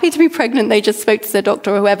that were happy to be pregnant, they just spoke to their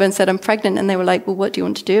doctor or whoever and said, I'm pregnant. And they were like, well, what do you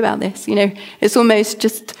want to do about this? You know, it's almost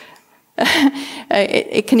just,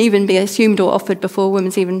 it can even be assumed or offered before a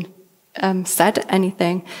woman's even said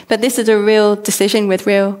anything. But this is a real decision with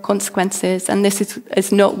real consequences. And this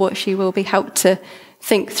is not what she will be helped to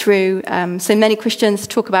think through. So many Christians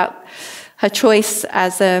talk about her choice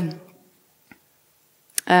as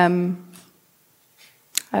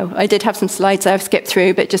I did have some slides I've skipped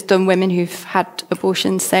through, but just on women who've had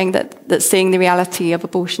abortions, saying that seeing the reality of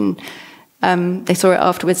abortion, they saw it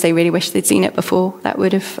afterwards, they really wish they'd seen it before. That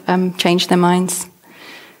would have changed their minds.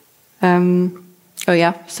 Oh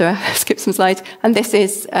yeah, so I skipped some slides. And this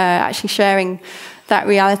is actually sharing that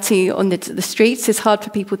reality on the streets. It's hard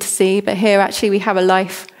for people to see, but here actually we have a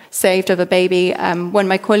life saved of a baby. One of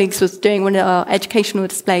my colleagues was doing one of our educational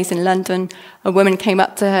displays in London. A woman came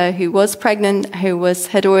up to her who was pregnant, who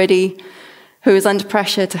had already who was under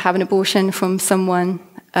pressure to have an abortion from someone.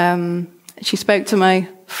 She spoke to my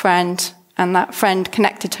friend, and that friend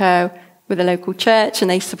connected her with a local church, and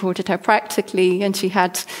they supported her practically, and she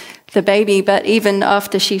had the baby. But even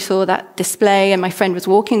after she saw that display and my friend was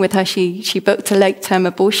walking with her, she booked a late-term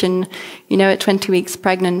abortion, at 20 weeks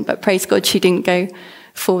pregnant. But praise God, she didn't go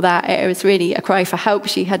for that. It was really a cry for help.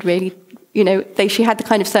 She had really, she had the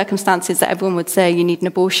kind of circumstances that everyone would say, you need an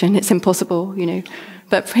abortion, it's impossible,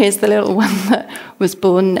 But here's the little one that was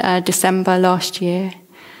born December last year.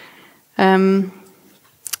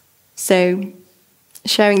 So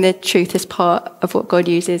sharing the truth is part of what God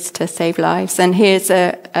uses to save lives. And here's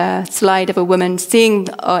a slide of a woman seeing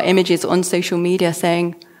our images on social media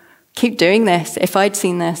saying, keep doing this. If I'd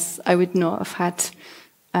seen this, I would not have had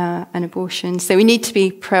an abortion. So we need to be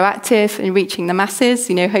proactive in reaching the masses.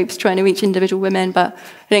 Hope's trying to reach individual women, but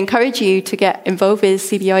I'd encourage you to get involved with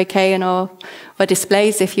CBIK and our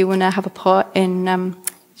displays if you want to have a part in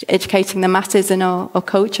educating the masses in our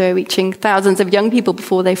culture, reaching thousands of young people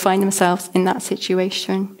before they find themselves in that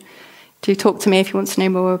situation. Do talk to me if you want to know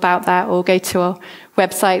more about that, or go to our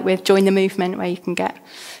website with Join the Movement where you can get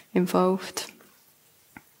involved.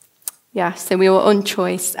 Yeah, so we were on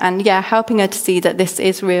choice, and helping her to see that this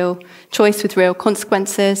is real choice with real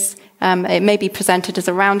consequences. It may be presented as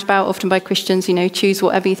a roundabout, often by Christians, choose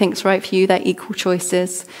whatever you think is right for you, they're equal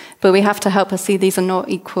choices. But we have to help her see these are not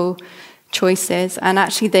equal choices. And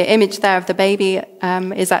actually the image there of the baby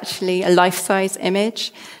is actually a life-size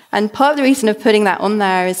image. And part of the reason of putting that on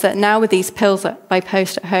there is that now with these pills that I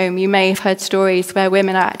post at home, you may have heard stories where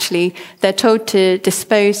women are actually, they're told to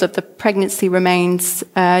dispose of the pregnancy remains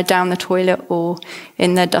down the toilet or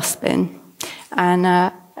in their dustbin.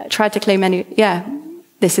 And tragically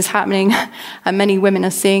this is happening, and many women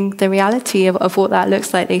are seeing the reality of what that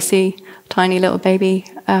looks like. They see a tiny little baby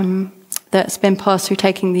that's been passed through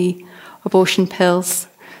taking the abortion pills.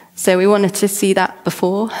 So we wanted to see that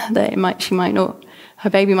before, that her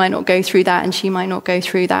baby might not go through that, and she might not go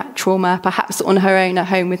through that trauma, perhaps on her own at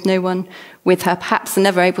home with no one with her, perhaps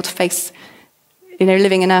never able to face,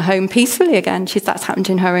 living in her home peacefully again. That's happened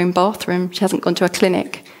in her own bathroom. She hasn't gone to a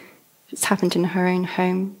clinic. It's happened in her own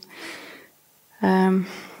home.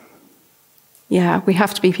 We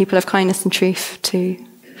have to be people of kindness and truth to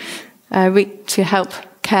help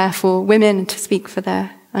care for women and to speak for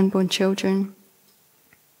their unborn children.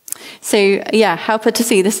 So, help her to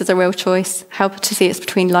see this as a real choice. Help her to see it's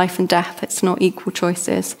between life and death. It's not equal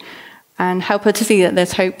choices. And help her to see that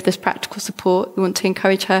there's hope, there's practical support. We want to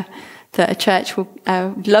encourage her that a church will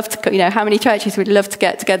love to, how many churches would love to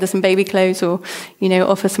get together some baby clothes, or,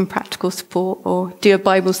 offer some practical support, or do a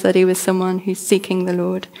Bible study with someone who's seeking the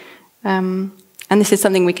Lord. And this is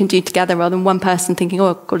something we can do together rather than one person thinking,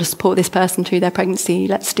 I've got to support this person through their pregnancy.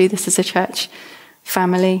 Let's do this as a church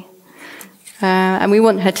family. And we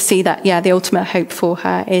want her to see that, the ultimate hope for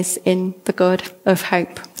her is in the God of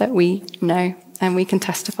hope that we know and we can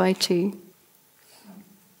testify to.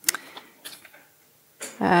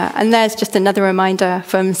 And there's just another reminder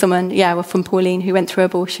from someone, from Pauline, who went through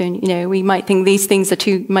abortion. We might think these things are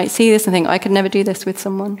too, might see this and think, I could never do this with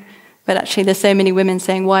someone. But actually there's so many women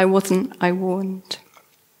saying, why wasn't I warned?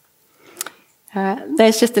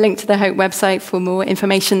 There's just a link to the Hope website for more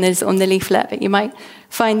information. There's on the leaflet, but you might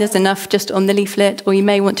find there's enough just on the leaflet, or you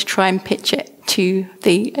may want to try and pitch it to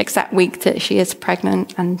the exact week that she is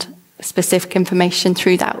pregnant and specific information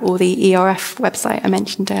through that, or the ERF website I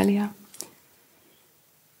mentioned earlier.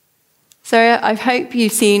 So I hope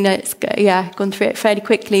you've seen, it's gone through it fairly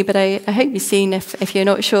quickly, but I hope you've seen, if you're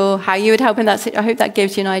not sure how you would help in that, I hope that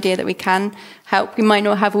gives you an idea that we can help. We might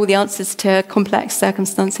not have all the answers to complex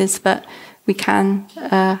circumstances, but we can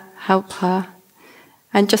help her.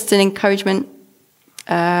 And just an encouragement,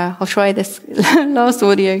 I'll try this last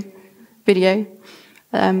video.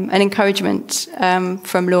 An encouragement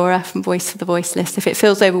from Laura from Voice of the Voiceless. If it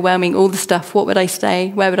feels overwhelming, all the stuff, what would I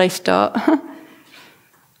say? Where would I start?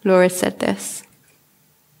 Laura said this.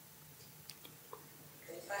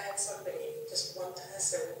 If I had somebody, just one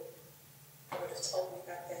person, I would have told me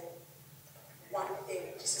back then, one thing,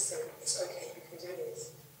 just to say, it's okay, you can do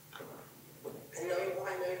this. And knowing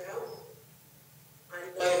what I know now, I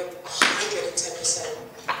know 110%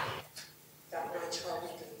 that my child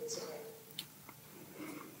will do this okay.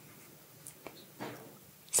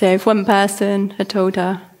 So if one person had told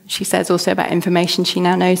her, she says also about information she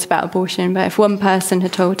now knows about abortion, but if one person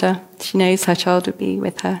had told her, she knows her child would be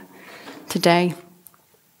with her today.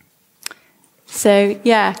 So,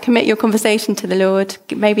 yeah, commit your conversation to the Lord.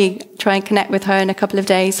 Maybe try and connect with her in a couple of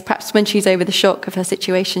days. Perhaps when she's over the shock of her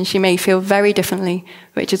situation, she may feel very differently,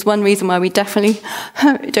 which is one reason why we definitely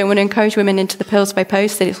don't want to encourage women into the pills by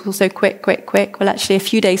post, that it's also quick. Well, actually, a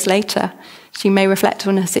few days later, she may reflect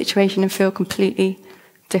on her situation and feel completely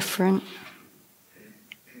different.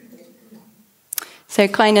 So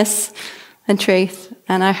kindness and truth,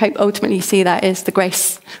 and I hope ultimately you see that is the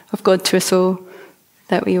grace of God to us all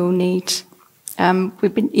that we all need.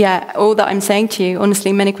 All that I'm saying to you,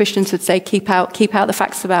 honestly, many Christians would say, keep out the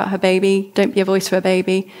facts about her baby. Don't be a voice for her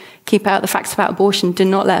baby. Keep out the facts about abortion. Do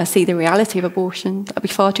not let her see the reality of abortion. That'd be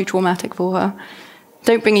far too traumatic for her.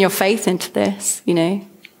 Don't bring your faith into this,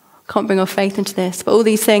 Can't bring our faith into this. But all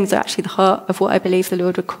these things are actually the heart of what I believe the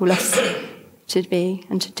Lord would call us to be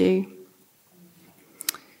and to do.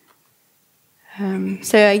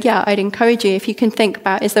 I'd encourage you, if you can think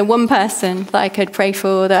about, is there one person that I could pray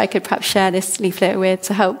for, that I could perhaps share this leaflet with,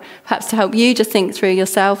 to help you just think through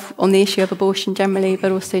yourself on the issue of abortion generally,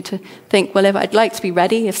 but also to think, well, if I'd like to be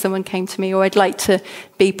ready if someone came to me, or I'd like to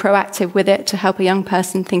be proactive with it to help a young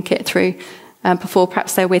person think it through before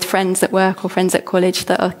perhaps they're with friends at work or friends at college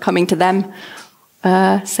that are coming to them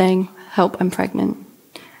saying, help, I'm pregnant.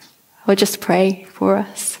 Or just pray for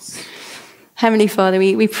us. Heavenly Father,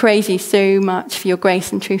 we praise you so much for your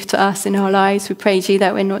grace and truth to us in our lives. We praise you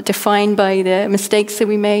that we're not defined by the mistakes that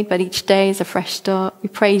we made, but each day is a fresh start. We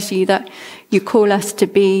praise you that you call us to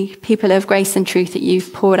be people of grace and truth, that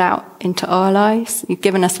you've poured out into our lives. You've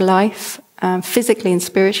given us life, physically and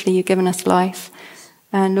spiritually, you've given us life.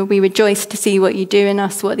 And Lord, we rejoice to see what you do in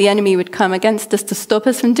us, what the enemy would come against us to stop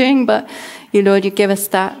us from doing. But you, Lord, you give us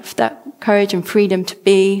that courage and freedom to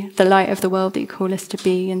be the light of the world that you call us to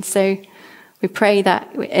be. And so we pray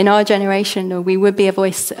that in our generation, Lord, we would be a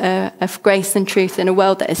voice of grace and truth in a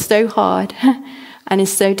world that is so hard and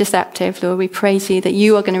is so deceptive. Lord, we praise you that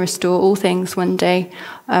you are going to restore all things one day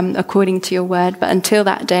according to your word. But until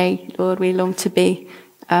that day, Lord, we long to be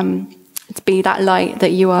that light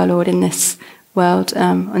that you are, Lord, in this world,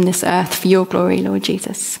 on this earth, for your glory, Lord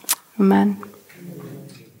Jesus. Amen.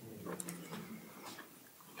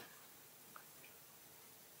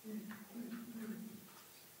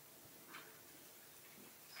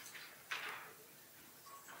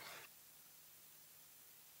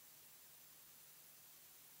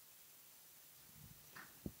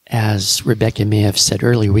 As Rebekah may have said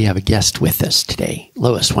earlier, we have a guest with us today.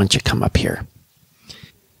 Lois, why don't you come up here?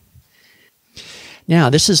 Now,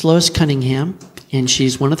 this is Lois Cunningham, and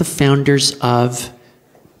she's one of the founders of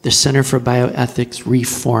the Center for Bioethics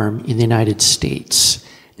Reform in the United States.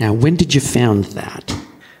 Now, when did you found that?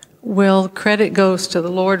 Well, credit goes to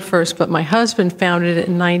the Lord first, but my husband founded it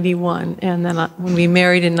in 91, and then when we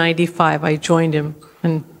married in 95, I joined him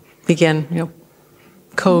and began,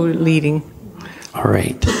 co-leading. All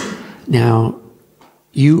right. Now,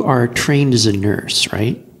 you are trained as a nurse,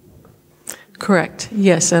 right? Correct.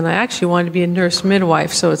 Yes, and I actually wanted to be a nurse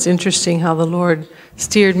midwife, so it's interesting how the Lord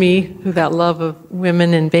steered me through that love of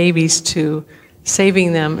women and babies to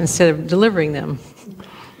saving them instead of delivering them.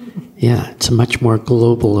 Yeah, it's a much more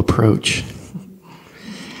global approach.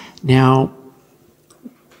 Now,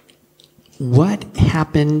 what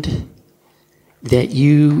happened that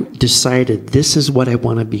you decided this is what I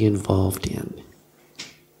want to be involved in?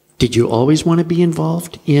 Did you always want to be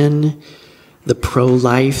involved in the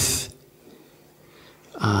pro-life?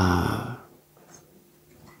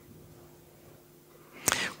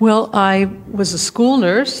 Well, I was a school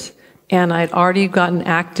nurse, and I'd already gotten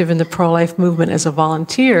active in the pro-life movement as a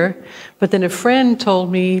volunteer. But then a friend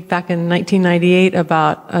told me back in 1998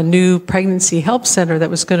 about a new pregnancy help center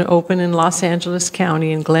that was going to open in Los Angeles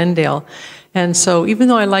County in Glendale. And so even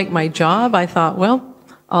though I liked my job, I thought, well,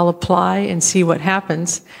 I'll apply and see what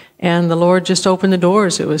happens. And the Lord just opened the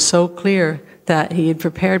doors. It was so clear that he had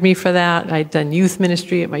prepared me for that. I'd done youth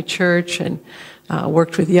ministry at my church and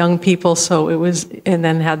worked with young people. So it was, and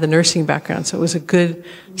then had the nursing background. So it was a good,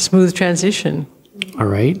 smooth transition. All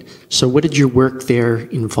right. So what did your work there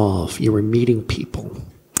involve? You were meeting people.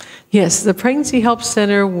 Yes, the Pregnancy Help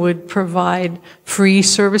Center would provide free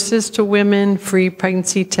services to women, free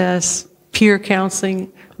pregnancy tests, peer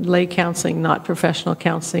counseling, lay counseling, not professional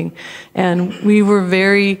counseling. And we were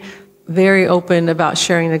very, very open about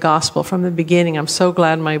sharing the gospel from the beginning. I'm so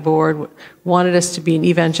glad my board wanted us to be an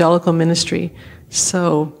evangelical ministry.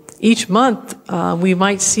 So each month, we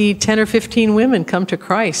might see 10 or 15 women come to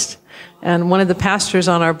Christ. And one of the pastors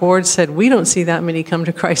on our board said, we don't see that many come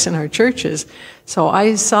to Christ in our churches. So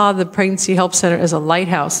I saw the Pregnancy Help Center as a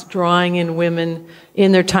lighthouse, drawing in women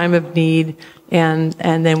in their time of need, and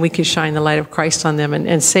then we could shine the light of Christ on them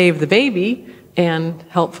and save the baby, and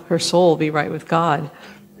help her soul be right with God.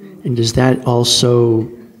 And does that also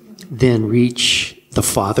then reach the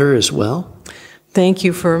father as well? Thank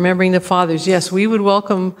you for remembering the fathers. Yes, we would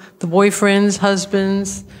welcome the boyfriends,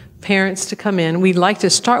 husbands, parents to come in. We'd like to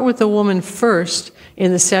start with the woman first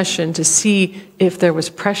in the session to see if there was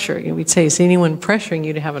pressure. We'd say, is anyone pressuring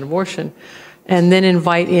you to have an abortion? And then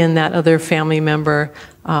invite in that other family member,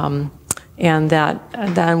 and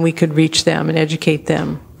then we could reach them and educate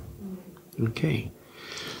them. Okay.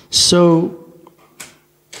 So,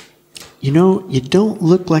 you know, you don't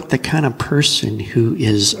look like the kind of person who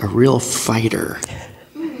is a real fighter.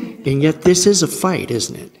 And yet this is a fight,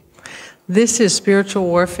 isn't it? This is spiritual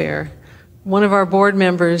warfare. One of our board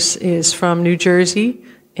members is from New Jersey,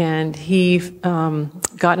 and he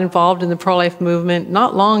got involved in the pro-life movement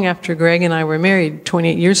not long after Greg and I were married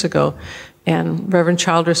 28 years ago. And Reverend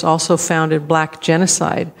Childress also founded Black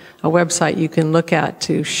Genocide, a website you can look at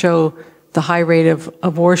to show the high rate of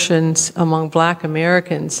abortions among Black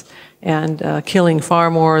Americans, and killing far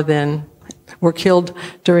more than were killed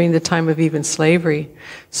during the time of even slavery.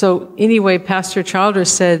 So anyway, Pastor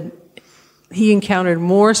Childress said he encountered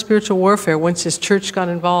more spiritual warfare once his church got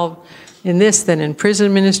involved in this than in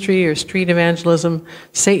prison ministry or street evangelism.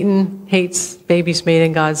 Satan hates babies made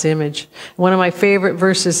in God's image. One of my favorite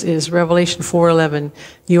verses is Revelation 4:11.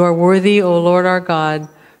 You are worthy, O Lord our God,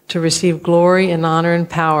 to receive glory and honor and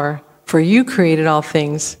power, for you created all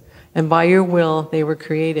things, and by your will they were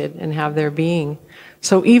created and have their being.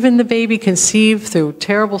 So even the baby conceived through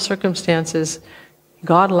terrible circumstances,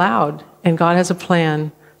 God allowed, and God has a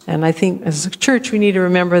plan. And I think as a church we need to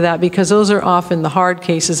remember that, because those are often the hard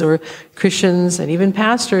cases, or Christians and even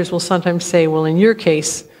pastors will sometimes say, well, in your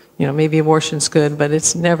case, you know, maybe abortion's good, but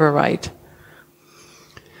it's never right.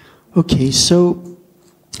 Okay, so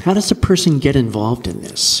how does a person get involved in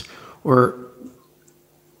this? Or,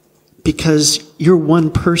 because you're one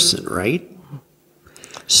person, right?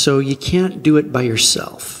 So you can't do it by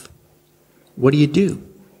yourself. What do you do?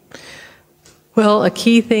 Well, a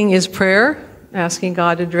key thing is prayer, asking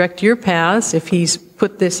God to direct your paths if He's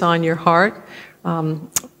put this on your heart.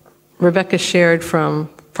 Rebekah shared from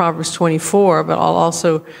Proverbs 24, but I'll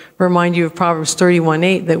also remind you of Proverbs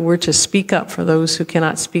 31:8, that we're to speak up for those who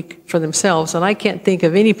cannot speak for themselves. And I can't think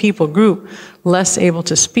of any people group less able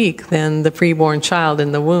to speak than the preborn child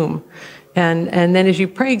in the womb. And then as you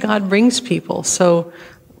pray, God brings people. So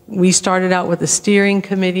we started out with a steering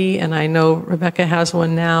committee, and I know Rebekah has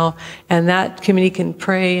one now, and that committee can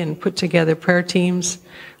pray and put together prayer teams.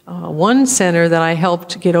 One center that I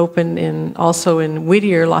helped get open also in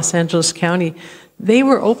Whittier, Los Angeles County, they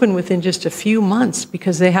were open within just a few months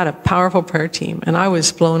because they had a powerful prayer team, and I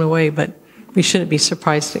was blown away, but we shouldn't be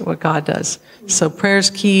surprised at what God does. So prayer's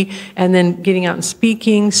key, and then getting out and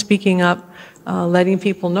speaking up, letting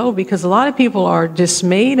people know, because a lot of people are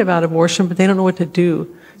dismayed about abortion, but they don't know what to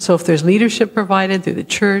do. So if there's leadership provided through the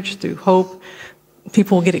church, through Hope,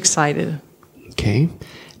 people will get excited. Okay.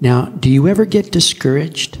 Now, do you ever get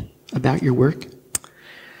discouraged about your work?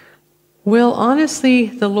 Well, honestly,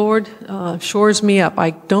 the Lord shores me up.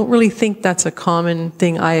 I don't really think that's a common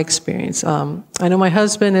thing I experience. I know my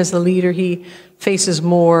husband, as the leader, he faces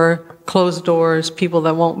more closed doors, people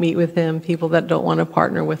that won't meet with him, people that don't want to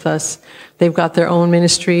partner with us. They've got their own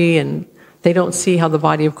ministry, and they don't see how the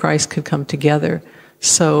body of Christ could come together.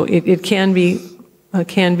 So it can be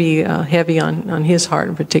heavy on his heart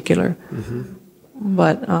in particular. Mm-hmm.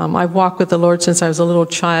 But I've walked with the Lord since I was a little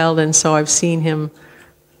child, and so I've seen Him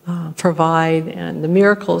provide, and the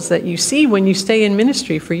miracles that you see when you stay in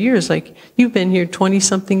ministry for years. Like, you've been here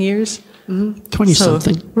 20-something years.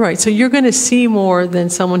 20-something. Right, so you're going to see more than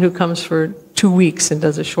someone who comes for 2 weeks and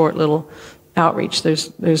does a short little outreach.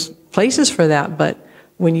 There's places for that, but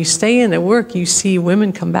when you stay in at work, you see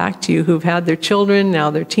women come back to you who've had their children,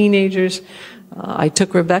 now they're teenagers. I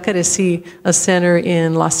took Rebekah to see a center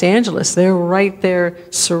in Los Angeles. They're right there,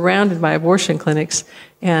 surrounded by abortion clinics.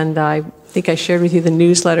 And I think I shared with you the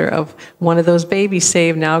newsletter of one of those babies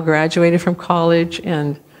saved, now graduated from college,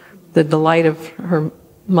 and the delight of her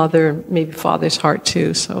mother and maybe father's heart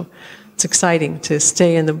too. So it's exciting to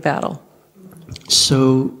stay in the battle.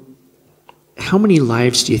 So how many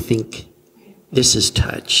lives do you think this has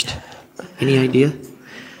touched? Any idea?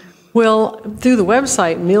 Well, through the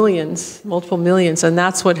website, millions, multiple millions, and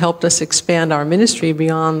that's what helped us expand our ministry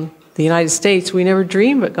beyond the United States. We never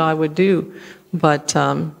dreamed what God would do, but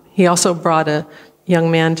He also brought a young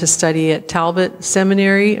man to study at Talbot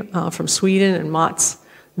Seminary from Sweden, and Mats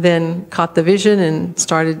then caught the vision and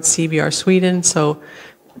started CBR Sweden. So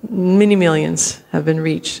many millions have been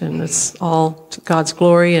reached, and it's all to God's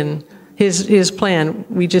glory and His plan.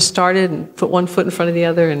 We just started and put one foot in front of the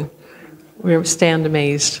other, and we stand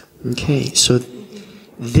amazed. Okay, so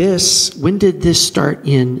when did this start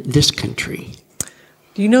in this country?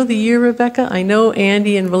 Do you know the year, Rebekah? I know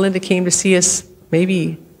Andy and Belinda came to see us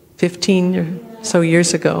maybe 15 or so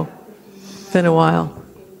years ago. It's been a while.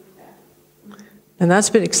 And that's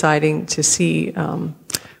been exciting to see.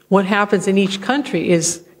 What happens in each country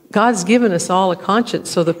is God's given us all a conscience,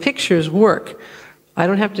 so the pictures work. I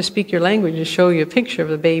don't have to speak your language to show you a picture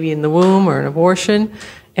of a baby in the womb or an abortion,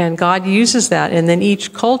 and God uses that, and then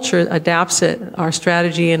each culture adapts it, our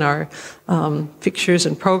strategy and our pictures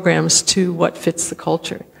and programs to what fits the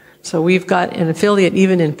culture. So we've got an affiliate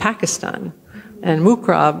even in Pakistan, and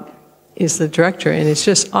Mukrab is the director, and it's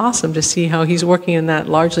just awesome to see how he's working in that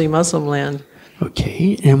largely Muslim land.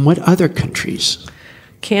 Okay, and what other countries?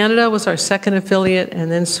 Canada was our second affiliate,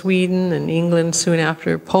 and then Sweden and England soon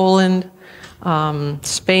after, Poland,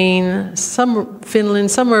 Spain,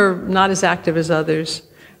 Finland. Some are not as active as others.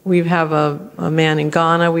 We have a man in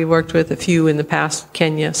Ghana we worked with, a few in the past,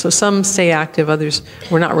 Kenya. So some stay active, others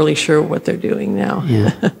we're not really sure what they're doing now.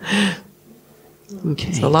 Yeah.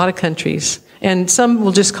 Okay. So a lot of countries. And some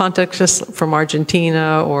will just contact us from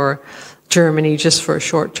Argentina or Germany just for a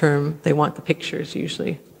short term. They want the pictures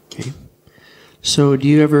usually. Okay. So do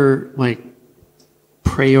you ever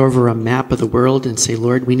pray over a map of the world and say,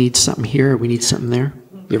 Lord, we need something here, or we need something there?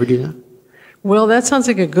 You ever do that? Well, that sounds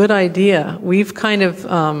like a good idea. We've kind of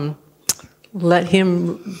let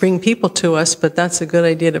him bring people to us, but that's a good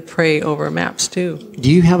idea to pray over maps too.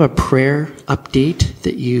 Do you have a prayer update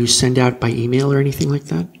that you send out by email or anything like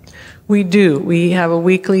that? We do. We have a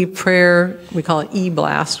weekly prayer, we call it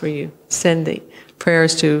e-blast, where you send the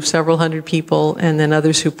prayers to several hundred people, and then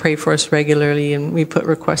others who pray for us regularly, and we put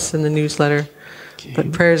requests in the newsletter. Okay.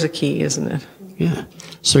 But prayer is a key, isn't it? Yeah.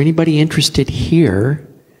 So anybody interested here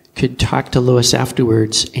could talk to Lois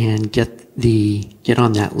afterwards and get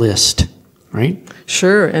on that list, right?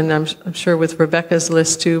 Sure, and I'm sure with Rebekah's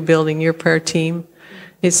list too, building your prayer team.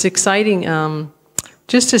 It's exciting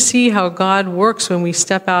just to see how God works when we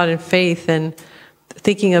step out in faith, and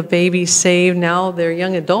thinking of babies saved, now they're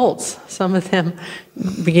young adults, some of them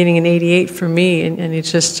beginning in 88 for me, and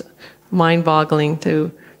it's just mind-boggling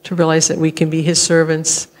to realize that we can be his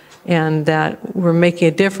servants and that we're making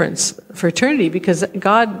a difference for eternity, because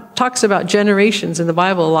God talks about generations in the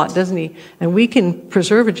Bible a lot, doesn't he? And we can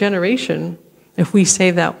preserve a generation if we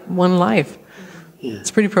save that one life. Yeah.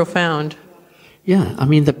 It's pretty profound. Yeah, I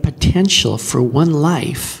mean, the potential for one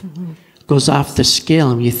life goes off the scale.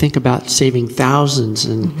 And you think about saving thousands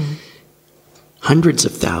and hundreds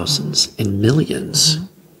of thousands and millions.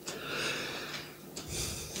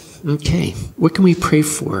 Okay, what can we pray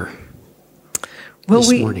for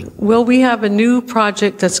this morning? Well, we have a new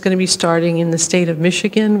project that's going to be starting in the state of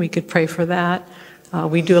Michigan. We could pray for that.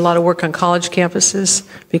 We do a lot of work on college campuses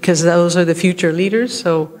because those are the future leaders.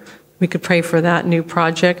 So we could pray for that new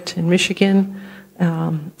project in Michigan.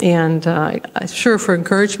 And sure, for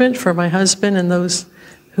encouragement for my husband and those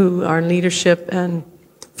who are in leadership and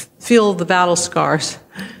feel the battle scars,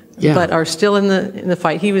 but are still in the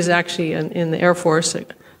fight. He was actually in the Air Force, a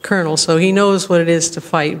colonel, so he knows what it is to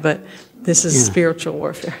fight, but this is spiritual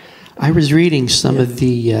warfare. I was reading some of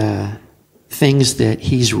the things that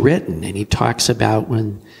he's written, and he talks about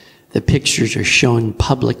when the pictures are shown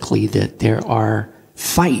publicly that there are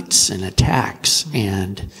fights and attacks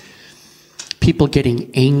and people getting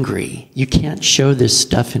angry. You can't show this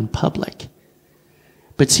stuff in public.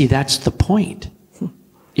 But see, that's the point.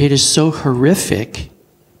 It is so horrific,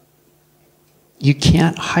 you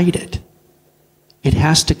can't hide it. It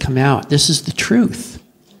has to come out. This is the truth.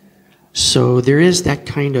 So there is that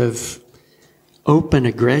kind of open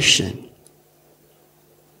aggression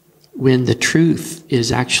when the truth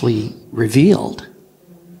is actually revealed.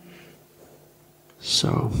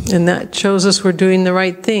 So, and that shows us we're doing the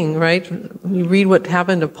right thing, right? We read what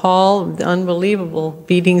happened to Paul, the unbelievable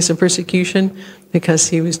beatings and persecution, because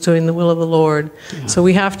he was doing the will of the Lord. Yeah. So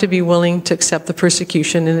we have to be willing to accept the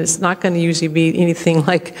persecution, and it's not going to usually be anything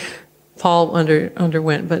like Paul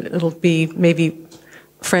underwent, but it'll be maybe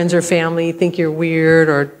friends or family think you're weird,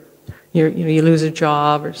 or you lose a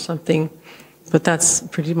job or something, but that's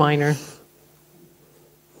pretty minor.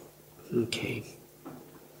 Okay.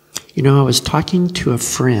 You know, I was talking to a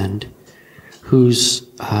friend who's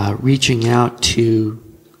reaching out to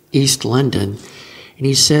East London, and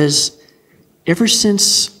he says, ever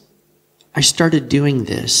since I started doing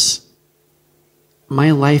this,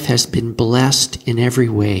 my life has been blessed in every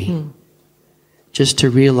way. Just to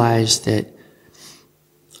realize that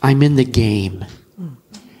I'm in the game,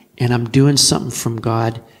 and I'm doing something from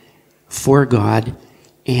God, for God,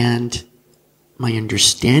 and my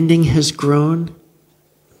understanding has grown.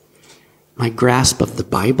 my grasp of the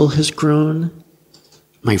Bible has grown.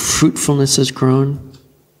 My fruitfulness has grown.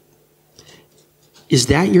 Is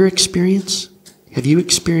that your experience? Have you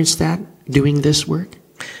experienced that doing this work?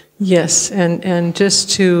 Yes, and just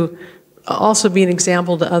to also be an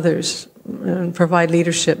example to others and provide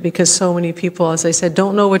leadership, because so many people, as I said,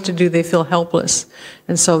 don't know what to do. They feel helpless.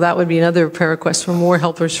 And so that would be another prayer request for more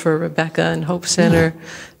helpers for Rebekah and Hope Center,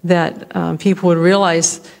 that people would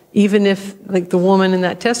realize, even if, like the woman in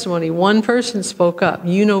that testimony, one person spoke up.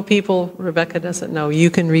 You know people Rebekah doesn't know.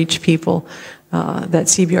 You can reach people that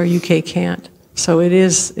CBR UK can't. So it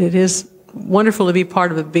is wonderful to be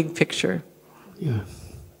part of a big picture. Yeah.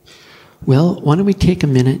 Well, why don't we take a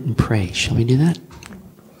minute and pray? Shall we do that?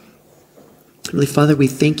 Heavenly Father, we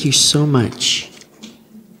thank you so much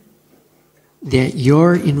that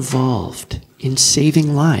you're involved in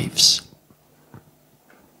saving lives.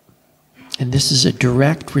 And this is a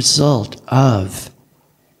direct result of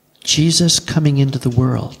Jesus coming into the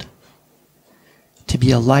world to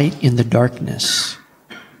be a light in the darkness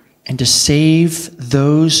and to save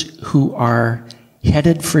those who are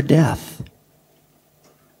headed for death.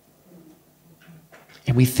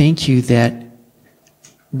 And we thank you that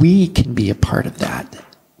we can be a part of that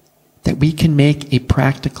we can make a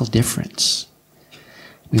practical difference.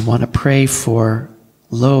 We want to pray for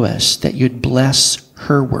Lois, that you'd bless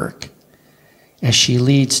her work as she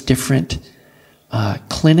leads different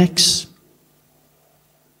clinics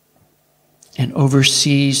and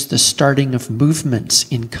oversees the starting of movements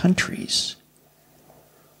in countries.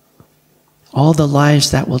 All the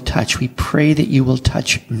lives that will touch, we pray that you will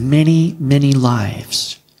touch many, many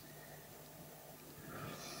lives.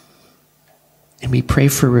 And we pray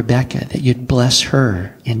for Rebekah, that you'd bless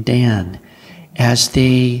her and Dan as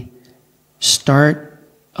they start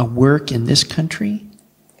a work in this country,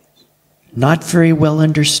 not very well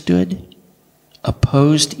understood,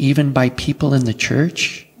 opposed even by people in the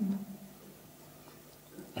church.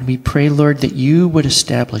 And we pray, Lord, that you would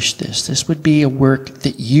establish this. This would be a work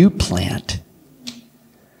that you plant.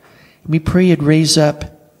 And we pray you'd raise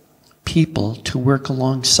up people to work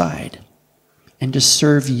alongside and to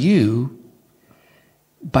serve you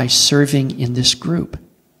by serving in this group.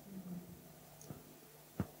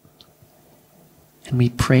 And we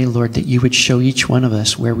pray, Lord, that you would show each one of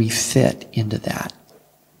us where we fit into that.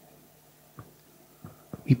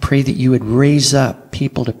 We pray that you would raise up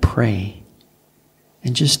people to pray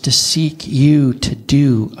and just to seek you to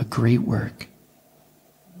do a great work.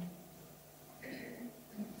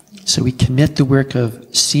 So we commit the work of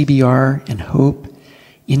CBR and Hope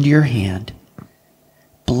into your hand.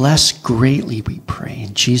 Bless greatly, we pray,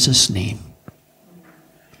 in Jesus' name.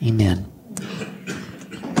 Amen.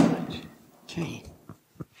 Okay.